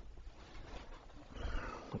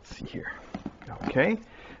 Let's see here. Okay,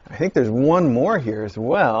 I think there's one more here as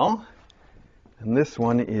well, and this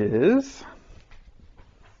one is,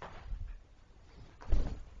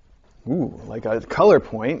 ooh, like a color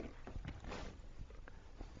point.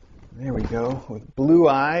 There we go, with blue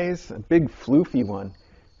eyes, a big floofy one.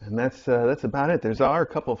 And that's about it. There's a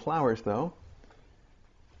couple of flowers, though.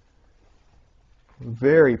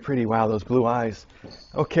 Very pretty. Wow, those blue eyes.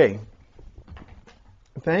 Okay.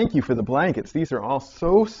 Thank you for the blankets. These are all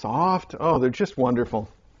so soft. Oh, they're just wonderful.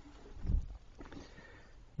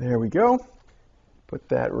 There we go. Put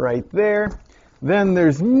that right there. Then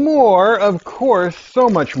there's more, of course, so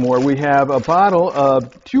much more. We have a bottle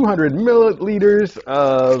of 200 milliliters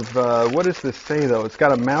of, what does this say, though? It's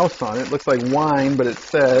got a mouse on it. It looks like wine, but it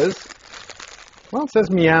says, well, it says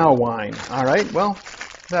meow wine. All right, well,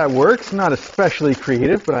 that works. Not especially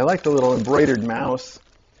creative, but I like the little embroidered mouse.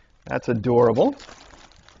 That's adorable.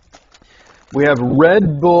 We have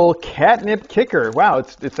Red Bull Catnip Kicker. Wow,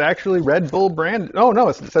 it's actually Red Bull brand. Oh no,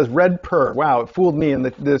 it says Red Purr. Wow, it fooled me. And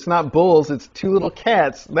it's not bulls. It's two little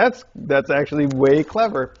cats. That's actually way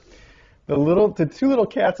clever. The two little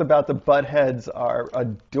cats about to butt heads are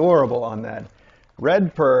adorable on that.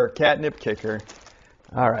 Red Purr Catnip Kicker.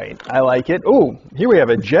 All right, I like it. Oh, here we have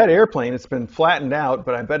a jet airplane. It's been flattened out,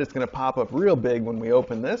 but I bet it's going to pop up real big when we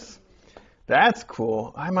open this. That's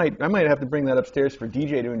cool. I might have to bring that upstairs for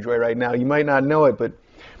DJ to enjoy right now. You might not know it, but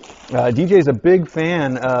DJ's a big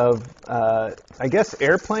fan of, I guess,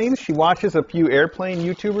 airplanes. She watches a few airplane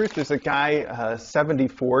YouTubers. There's a guy,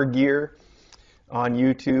 74 Gear, on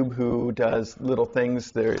YouTube who does little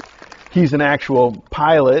things there. He's an actual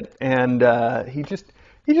pilot, and he just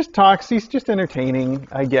talks. He's just entertaining,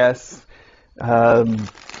 I guess,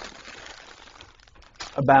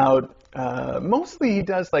 about. Mostly he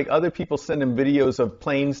does like other people send him videos of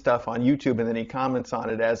plane stuff on YouTube, and then he comments on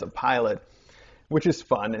it as a pilot, which is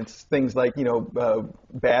fun. It's things like,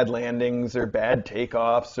 bad landings or bad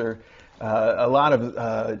takeoffs, or a lot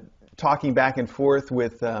of talking back and forth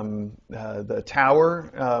with the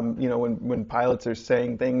tower, when pilots are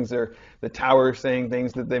saying things, or the tower saying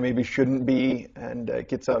things that they maybe shouldn't be, and it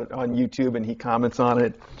gets out on YouTube and he comments on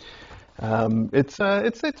it. I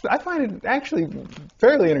find it actually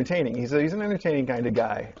fairly entertaining. He's an entertaining kind of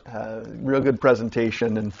guy. Real good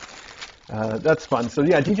presentation, and that's fun. So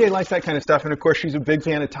yeah, DJ likes that kind of stuff, and of course she's a big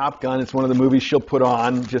fan of Top Gun. It's one of the movies she'll put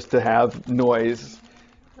on just to have noise.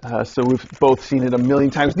 So we've both seen it a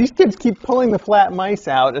million times. These kids keep pulling the flat mice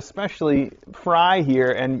out, especially Fry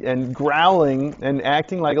here, and growling and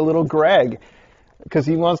acting like a little Greg, because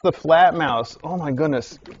he wants the flat mouse. Oh my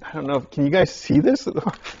goodness. I don't know. Can you guys see this?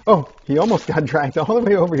 Oh, he almost got dragged all the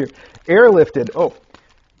way over here. Airlifted. Oh.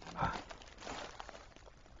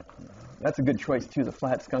 That's a good choice too. The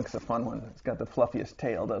flat skunk's a fun one. It's got the fluffiest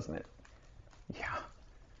tail, doesn't it? Yeah.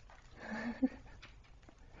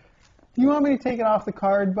 Do you want me to take it off the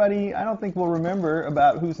card, buddy? I don't think we'll remember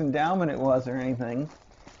about whose endowment it was or anything.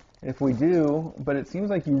 If we do, but it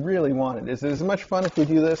seems like you really want it. Is it as much fun if we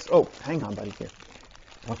do this? Oh, hang on, buddy, here.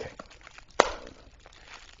 Okay.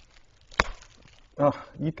 Oh,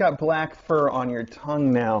 you've got black fur on your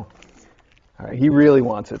tongue now. All right, he really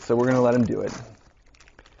wants it, so we're going to let him do it.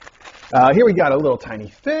 Here we got a little tiny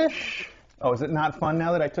fish. Oh, is it not fun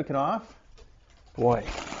now that I took it off? Boy,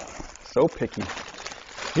 so picky.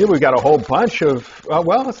 Here we've got a whole bunch of,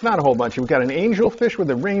 well, it's not a whole bunch. We've got an angelfish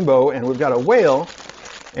with a rainbow, and we've got a whale,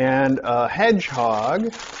 and a hedgehog.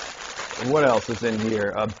 And what else is in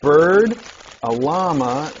here? A bird, a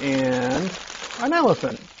llama, and an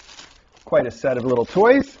elephant. Quite a set of little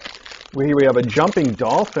toys. Here we have a jumping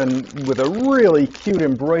dolphin with a really cute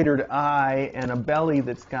embroidered eye and a belly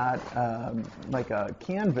that's got like a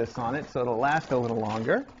canvas on it, so it'll last a little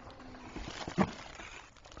longer.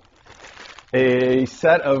 A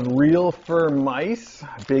set of real fur mice,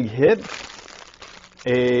 big hit.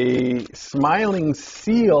 A smiling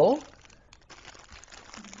seal.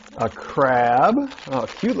 A crab. Oh,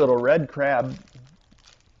 cute little red crab.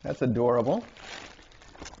 That's adorable.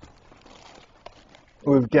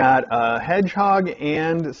 We've got a hedgehog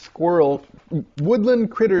and squirrel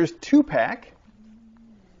woodland critters 2-pack.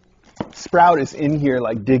 Sprout is in here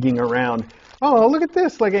like digging around. Oh, look at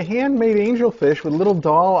this, like a handmade angelfish with little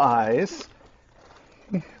doll eyes.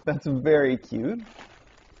 That's very cute.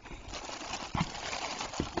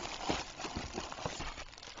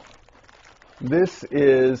 This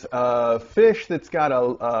is a fish that's got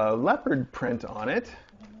a leopard print on it.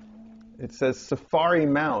 It says safari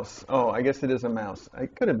mouse. Oh, I guess it is a mouse.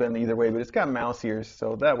 It could have been either way, but it's got mouse ears,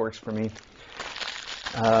 so that works for me.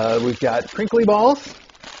 We've got crinkly balls.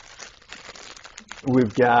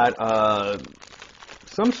 We've got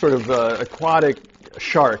some sort of aquatic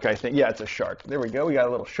shark, I think. Yeah, it's a shark. There we go. We got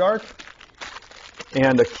a little shark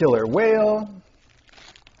and a killer whale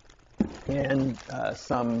and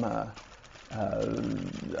some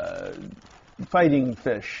fighting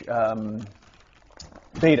fish.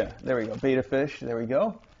 Beta. There we go. Beta fish. There we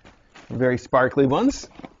go. Very sparkly ones.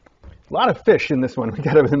 A lot of fish in this one. We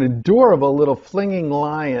got an adorable little flinging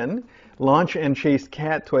lion, launch and chase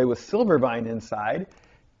cat toy with silvervine inside.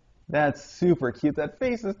 That's super cute. That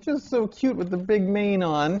face is just so cute with the big mane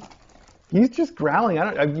on. He's just growling.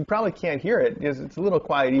 You probably can't hear it because it's a little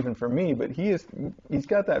quiet even for me, but he's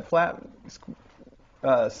got that flat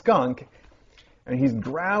skunk, and he's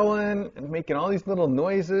growling and making all these little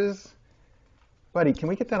noises. Buddy, can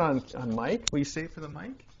we get that on mic? Will you say it for the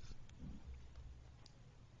mic?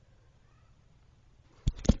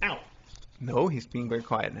 Ow! No, he's being very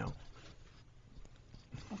quiet now.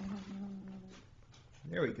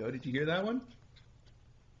 There we go. Did you hear that one?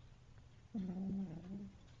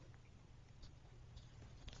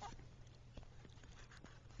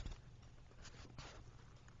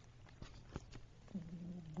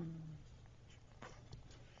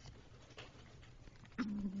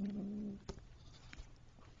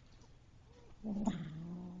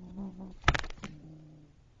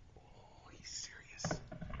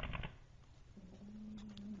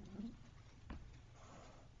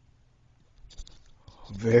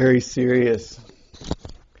 Very serious.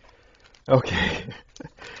 Okay.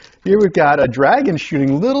 Here we've got a dragon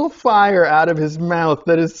shooting little fire out of his mouth.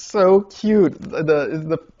 That is so cute.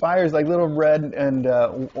 The fire is like little red and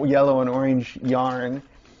yellow and orange yarn.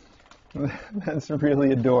 That's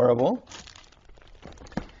really adorable.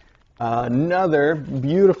 Another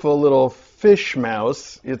beautiful little fish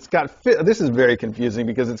mouse. It's got this is very confusing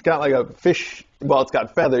because it's got like a fish. Well, it's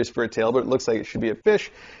got feathers for a tail, but it looks like it should be a fish.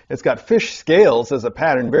 It's got fish scales as a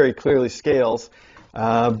pattern, very clearly scales,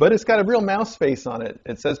 but it's got a real mouse face on it.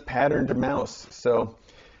 It says patterned mouse, so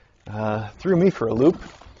threw me for a loop.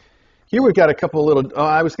 Here we've got a couple little. Oh,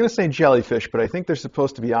 I was going to say jellyfish, but I think they're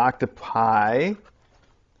supposed to be octopi.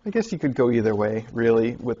 I guess you could go either way,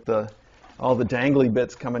 really, with all the dangly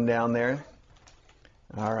bits coming down there.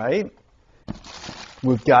 All right.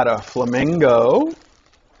 We've got a flamingo.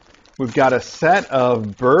 We've got a set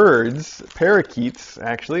of birds, parakeets,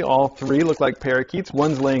 actually. All three look like parakeets.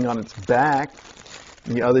 One's laying on its back.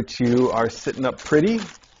 The other two are sitting up pretty.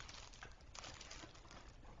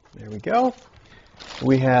 There we go.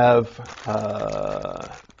 We have,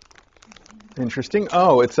 interesting.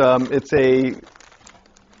 Oh, it's a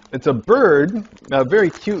bird, a very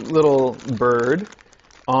cute little bird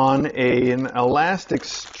on an elastic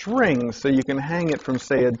string, so you can hang it from,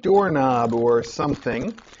 say, a doorknob or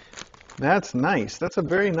something. That's nice. That's a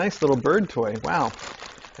very nice little bird toy. Wow.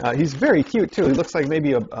 He's very cute, too. He looks like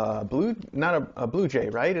maybe a not a blue jay,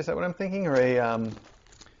 right? Is that what I'm thinking? Or a,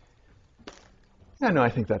 yeah, no, I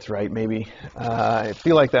think that's right, maybe. I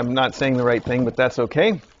feel like I'm not saying the right thing, but that's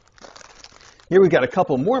okay. Here we've got a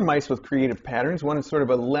couple more mice with creative patterns. One is sort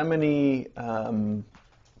of a lemony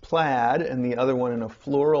plaid, and the other one in a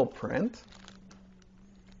floral print.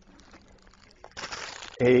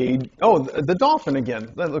 The dolphin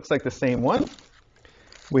again. That looks like the same one.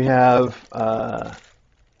 We have,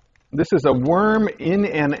 this is a worm in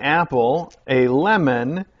an apple, a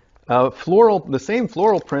lemon, the same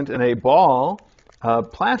floral print in a ball, a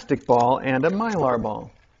plastic ball, and a mylar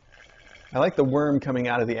ball. I like the worm coming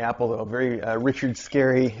out of the apple, though. Very Richard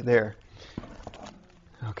Scary there.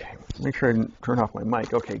 Okay, make sure I turn off my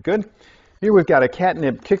mic. Okay, good. Here we've got a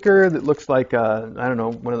catnip kicker that looks like, I don't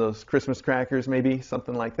know, one of those Christmas crackers maybe,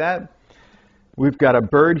 something like that. We've got a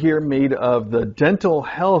bird here made of the dental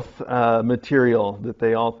health material that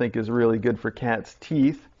they all think is really good for cats'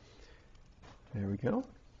 teeth. There we go.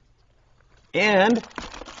 And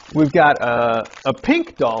we've got a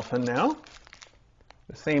pink dolphin now.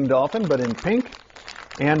 The same dolphin, but in pink.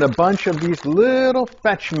 And a bunch of these little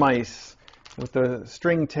fetch mice with the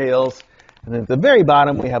string tails. And then at the very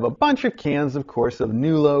bottom, we have a bunch of cans, of course, of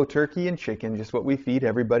Nulo, turkey, and chicken, just what we feed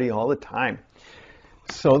everybody all the time.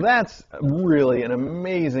 So that's really an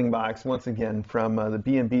amazing box, once again, from the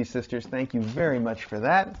B&B sisters. Thank you very much for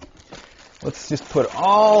that. Let's just put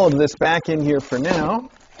all of this back in here for now.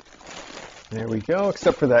 There we go,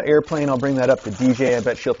 except for that airplane. I'll bring that up to DJ. I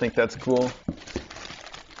bet she'll think that's cool.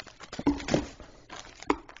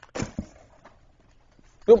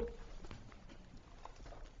 Oop.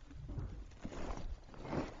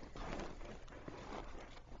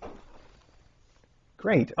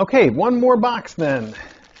 Great. Okay, one more box then.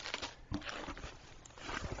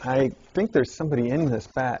 I think there's somebody in this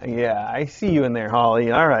bag. Yeah, I see you in there,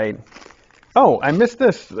 Holly. All right. Oh, I missed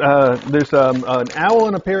this. There's an owl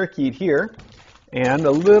and a parakeet here, and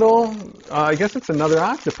a little, I guess it's another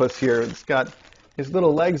octopus here. It's got his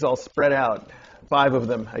little legs all spread out. 5 of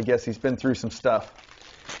them. I guess he's been through some stuff.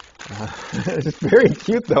 It's very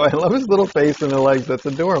cute, though. I love his little face and the legs. That's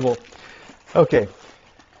adorable. Okay.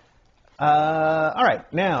 All right.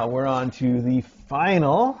 Now we're on to the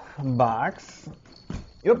final box.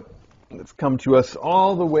 Yep. It's come to us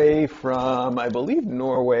all the way from, I believe,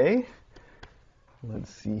 Norway.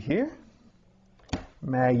 Let's see here.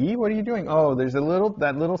 Maggie, what are you doing? Oh, there's that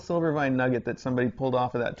little silvervine nugget that somebody pulled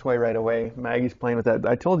off of that toy right away. Maggie's playing with that.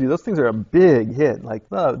 I told you, those things are a big hit, like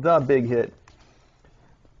the big hit.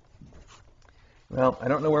 Well, I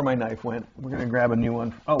don't know where my knife went. We're going to grab a new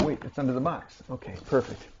one. Oh, wait, it's under the box. Okay,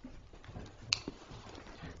 perfect.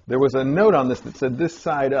 There was a note on this that said this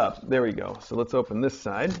side up. There we go. So let's open this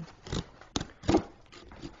side.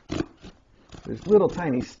 There's little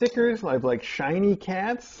tiny stickers like shiny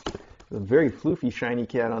cats. A very floofy shiny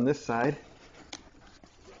cat on this side.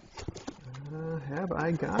 Have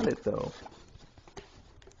I got it though?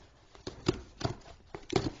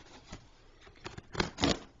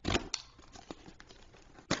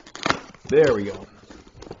 There we go.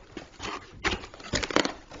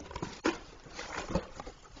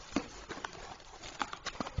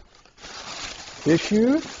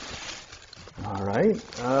 Tissues. All right.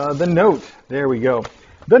 The note. There we go.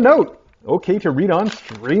 The note. Okay to read on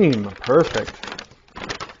stream. Perfect.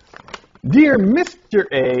 Dear Mr.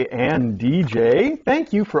 A and DJ,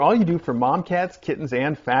 thank you for all you do for mom cats, kittens,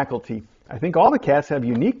 and faculty. I think all the cats have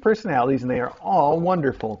unique personalities and they are all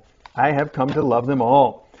wonderful. I have come to love them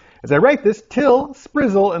all. As I write this, Till,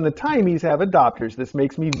 Sprizzle, and the Timeys have adopters. This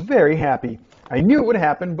makes me very happy. I knew it would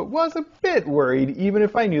happen, but was a bit worried, even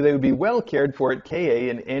if I knew they would be well cared for at KA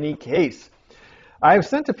in any case. I have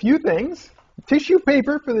sent a few things. Tissue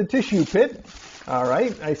paper for the tissue pit. All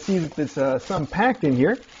right, I see that there's some packed in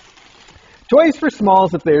here. Toys for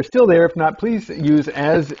smalls if they are still there. If not, please use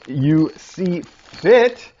as you see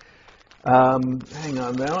fit. Hang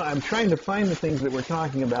on now. I'm trying to find the things that we're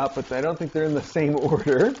talking about, but I don't think they're in the same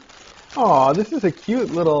order. Aw, this is a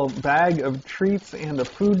cute little bag of treats and a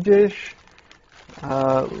food dish.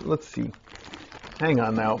 Let's see. Hang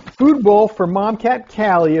on now. Food bowl for mom cat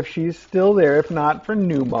Callie if she's still there. If not, for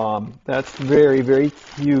new mom. That's very, very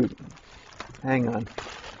cute. Hang on.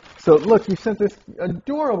 So look, you sent this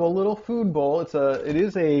adorable little food bowl. It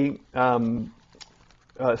is a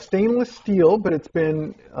stainless steel, but it's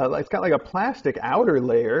got like a plastic outer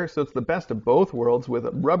layer, so it's the best of both worlds with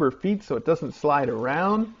rubber feet, so it doesn't slide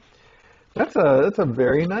around. That's a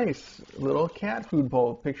very nice little cat food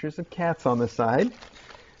bowl. Pictures of cats on the side.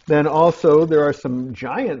 Then also there are some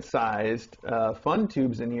giant-sized fun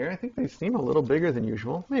tubes in here. I think they seem a little bigger than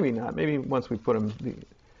usual. Maybe not. Maybe once we put them the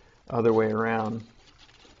other way around.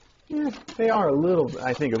 Yeah, they are a little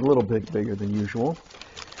bit bigger than usual.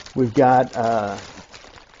 We've got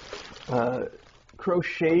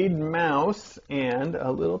crocheted mouse and a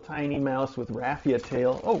little tiny mouse with raffia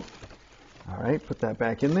tail. Oh, all right, put that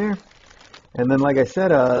back in there. And then, like I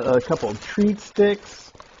said, a couple of treat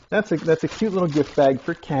sticks. That's a cute little gift bag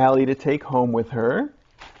for Callie to take home with her.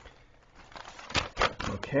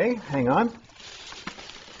 Okay, hang on.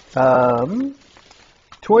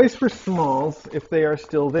 Toys for smalls if they are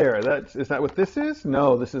still there. Is that what this is?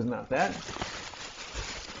 No, this is not that.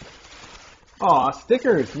 Aw,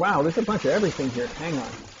 stickers. Wow, there's a bunch of everything here. Hang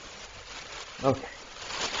on. Okay.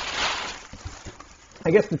 I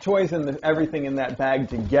guess the toys and everything in that bag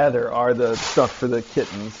together are the stuff for the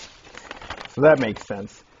kittens. So that makes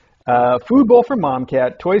sense. Food bowl for mom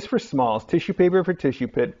cat, toys for smalls, tissue paper for tissue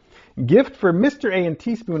pit, gift for Mr. A and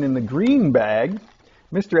Teaspoon in the green bag.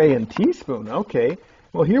 Mr. A and Teaspoon, okay.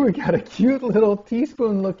 Well, here we got a cute little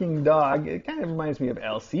teaspoon-looking dog. It kind of reminds me of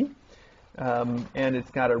Elsie. And it's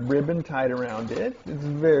got a ribbon tied around it. It's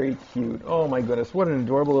very cute. Oh my goodness, what an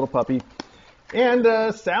adorable little puppy. And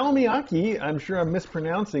salmiakki, I'm sure I'm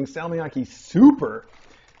mispronouncing, salmiakki super.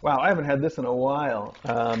 Wow, I haven't had this in a while.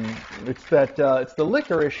 It's the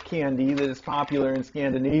licorice candy that is popular in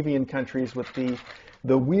Scandinavian countries with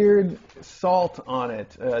the weird salt on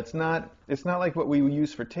it. It's not like what we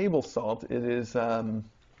use for table salt. It is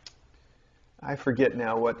I forget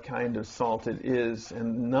now what kind of salt it is,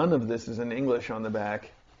 and none of this is in English on the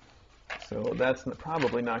back, so that's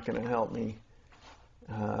probably not going to help me.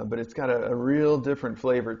 But it's got a real different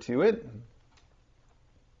flavor to it.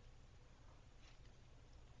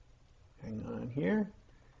 Hang on here.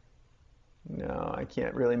 No, I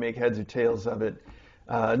can't really make heads or tails of it.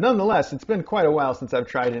 Nonetheless, it's been quite a while since I've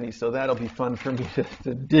tried any, so that'll be fun for me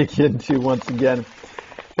to dig into once again.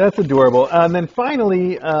 That's adorable. And then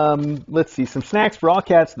finally, let's see, some snacks for all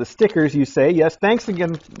cats. The stickers, you say. Yes, thanks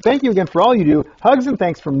again. Thank you again for all you do. Hugs and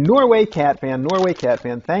thanks from Norway Cat Fan. Norway Cat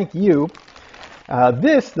Fan, thank you.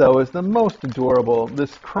 This, though, is the most adorable.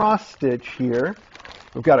 This cross stitch here.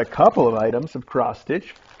 We've got a couple of items of cross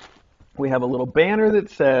stitch. We have a little banner that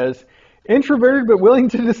says, introverted but willing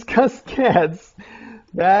to discuss cats.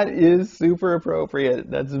 That is super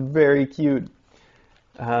appropriate. That's very cute.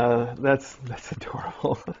 That's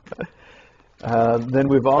adorable. Then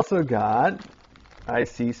we've also got, I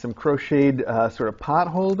see some crocheted sort of pot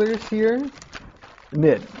holders here.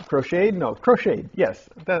 Knit. Crocheted? No, crocheted. Yes,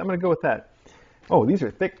 I'm going to go with that. Oh, these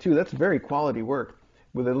are thick too. That's very quality work.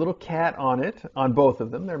 With a little cat on it, on both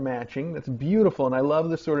of them. They're matching. That's beautiful, and I love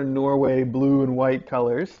the sort of Norway blue and white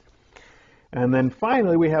colors. And then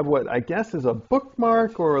finally, we have what I guess is a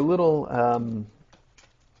bookmark or a little, I'm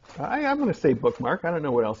going to say bookmark. I don't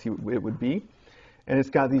know what else it would be. And it's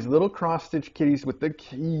got these little cross-stitch kitties with the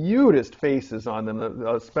cutest faces on them,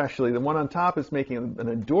 especially the one on top is making an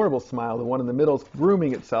adorable smile. The one in the middle is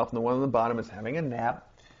grooming itself, and the one on the bottom is having a nap.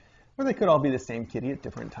 Or they could all be the same kitty at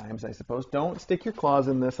different times, I suppose. Don't stick your claws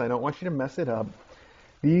in this. I don't want you to mess it up.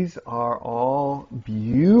 These are all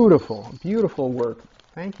beautiful, beautiful work.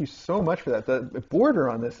 Thank you so much for that. The border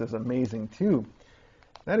on this is amazing, too.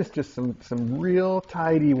 That is just some real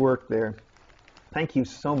tidy work there. Thank you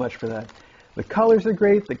so much for that. The colors are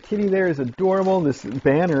great. The kitty there is adorable. This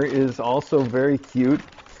banner is also very cute.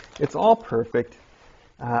 It's all perfect.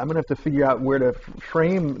 I'm going to have to figure out where to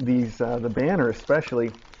frame these, the banner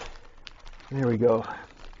especially. There we go.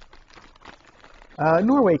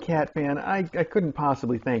 Norway Cat Fan, I couldn't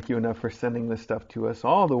possibly thank you enough for sending this stuff to us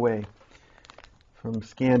all the way from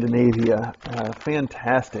Scandinavia.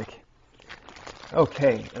 Fantastic.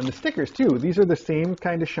 Okay, and the stickers too. These are the same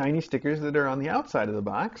kind of shiny stickers that are on the outside of the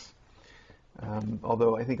box,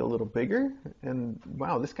 although I think a little bigger. And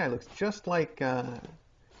wow, this guy looks just like,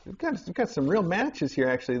 we've got some real matches here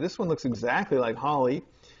actually. This one looks exactly like Holly.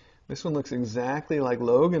 This one looks exactly like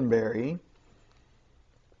Loganberry.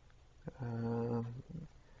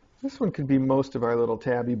 This one could be most of our little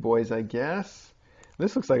tabby boys, I guess.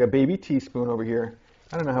 This looks like a baby teaspoon over here.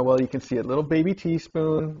 I don't know how well you can see it. Little baby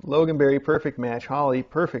teaspoon, Loganberry, perfect match. Holly,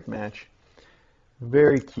 perfect match.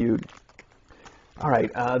 Very cute. All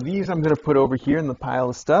right, these I'm going to put over here in the pile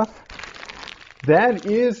of stuff. That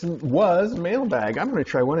was Mailbag. I'm going to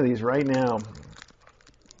try one of these right now.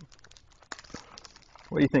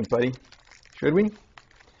 What do you think, buddy? Should we?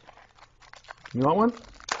 You want one?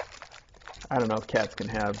 I don't know if cats can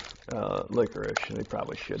have licorice. They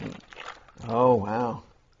probably shouldn't. Oh, wow.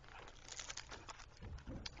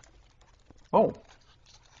 Oh.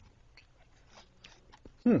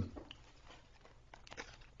 I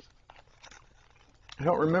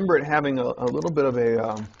don't remember it having a little bit of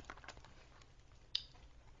a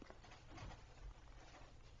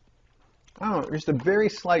I don't know, just a very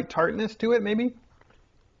slight tartness to it, maybe?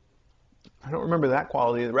 I don't remember that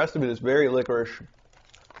quality. The rest of it is very licorice,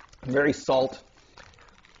 very salt,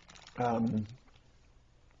 yeah,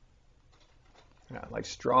 like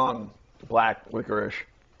strong black licorice.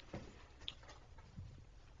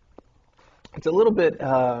 It's a little bit,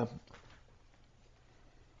 I'd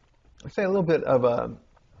say a little bit of a,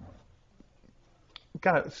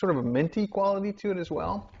 got a sort of a minty quality to it as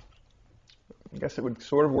well. I guess it would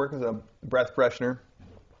sort of work as a breath freshener,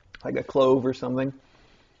 like a clove or something.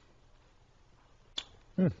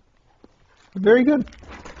 Very good.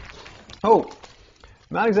 Oh,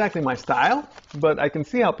 not exactly my style, but I can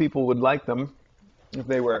see how people would like them if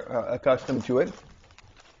they were accustomed to it.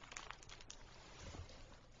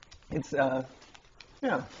 It's,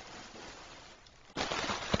 yeah.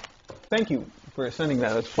 Thank you for sending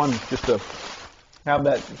that. It's fun just to have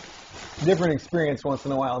that different experience once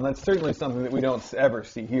in a while, and that's certainly something that we don't ever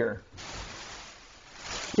see here.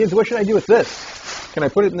 Kids, what should I do with this? Can I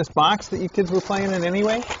put it in this box that you kids were playing in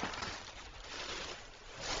anyway?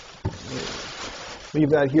 Leave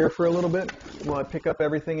that here for a little bit while I pick up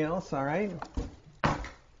everything else, all right?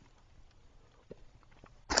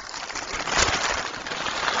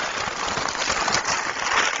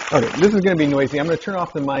 Okay, this is going to be noisy. I'm going to turn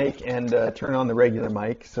off the mic and turn on the regular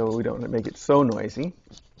mic so we don't make it so noisy.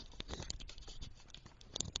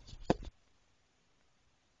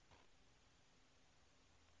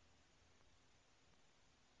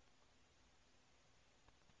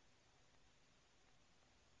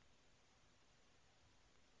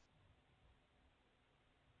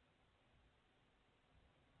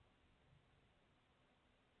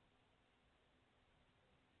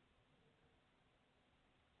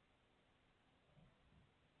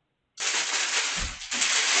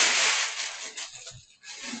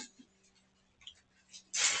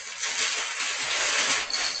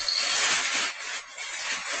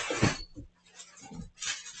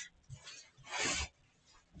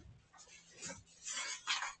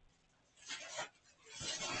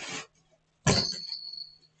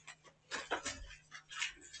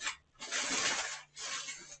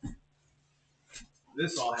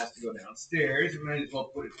 this all has to go downstairs. We might as well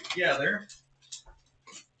put it together.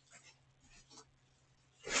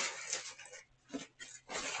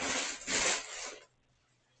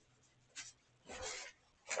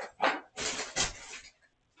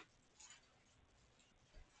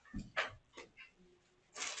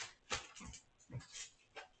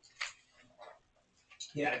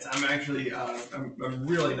 Yeah, I'm actually, I'm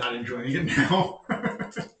really not enjoying it now.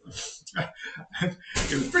 It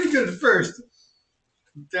was pretty good at first.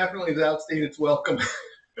 Definitely has outstayed its welcome.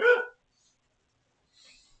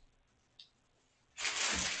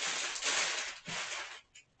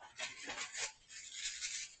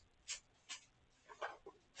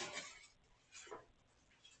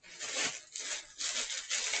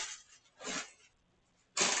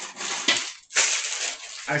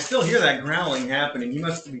 I still hear that growling happening. You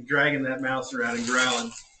must be dragging that mouse around and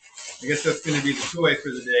growling. I guess that's going to be the toy for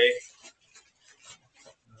the day.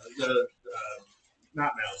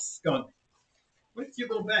 Not mouse, skunk. What a cute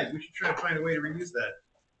little bag. We should try to find a way to reuse that.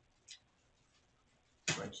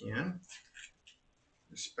 If I can.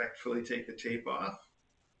 Respectfully take the tape off.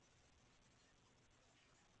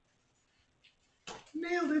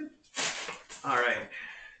 Nailed it. All right.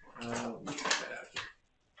 Let me check that out here.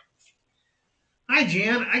 Hi,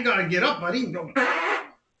 Jan. I got to get up, buddy. Go.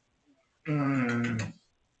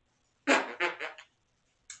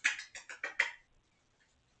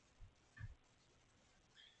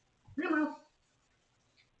 Hello.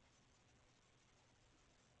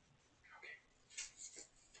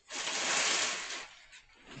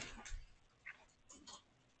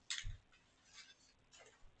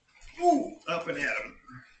 Ooh, up and at him.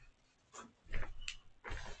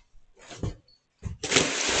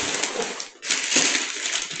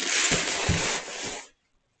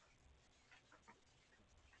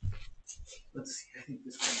 Let's see. I think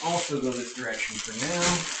this can also go this direction for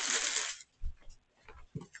now.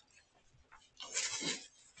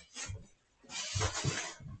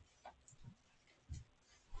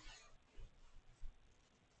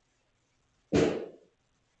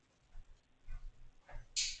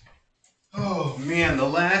 Oh man, the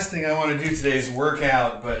last thing I want to do today is work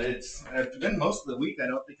out, but it's been most of the week. I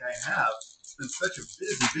don't think I have. It's been such a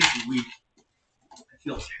busy week. I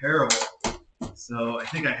feel terrible. So I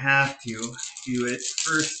think I have to do it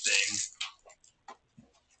first thing.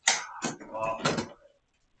 Oh.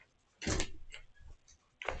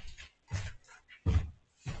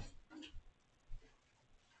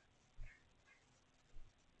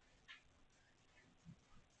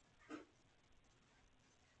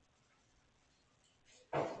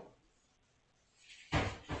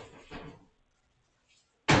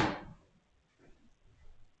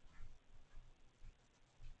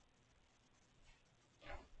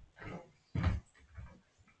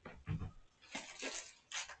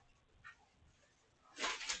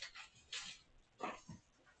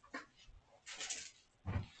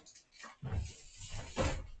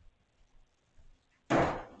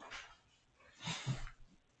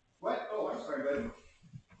 What? Oh, I'm sorry, buddy.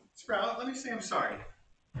 Sprout, let me say I'm sorry.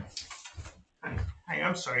 Hi,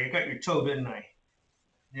 I'm sorry. I got your toe, didn't I?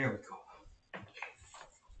 There we go.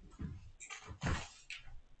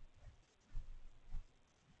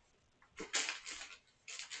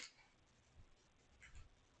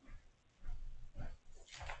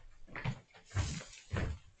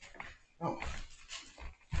 Oh,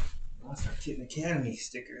 lost our Kitten Academy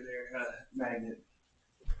sticker there, magnet.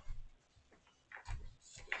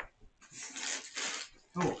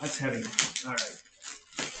 Oh, that's heavy. All right,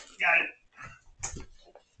 got it.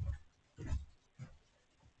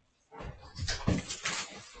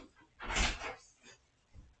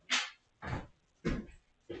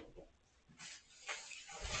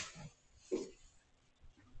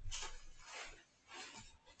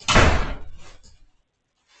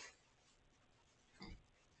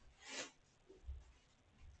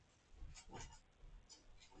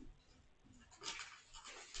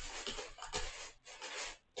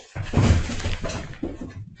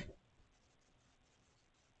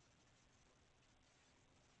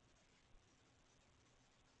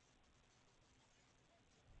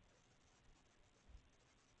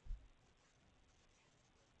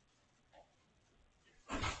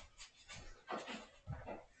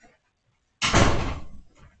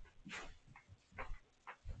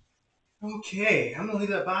 Okay, I'm gonna leave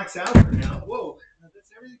that box out for now. Whoa,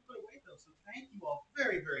 that's everything put away though. So thank you all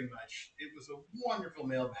very, very much. It was a wonderful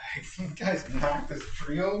mailbag. You guys knocked this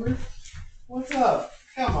tree over. What's up?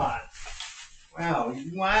 Come on. Wow,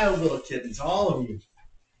 you wild little kittens, all of you.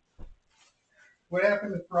 What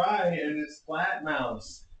happened to Fry and his flat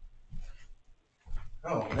mouse?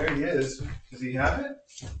 Oh, there he is. Does he have it?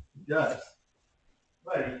 He does.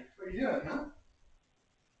 Buddy, what are you doing, huh?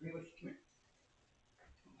 Come here.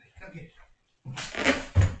 Come get it.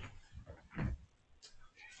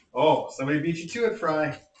 Oh, somebody beat you to it,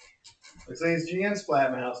 Fry. Looks like it's GM's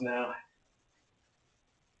flat mouse now.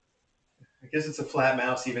 I guess it's a flat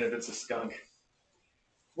mouse, even if it's a skunk.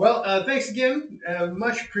 Well, thanks again.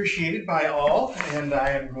 Much appreciated by all. And I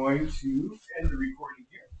am going to end the recording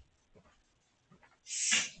here.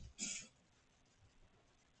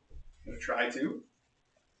 I'm going to try to.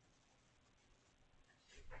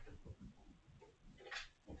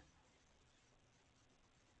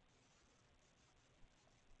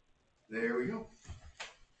 There we go.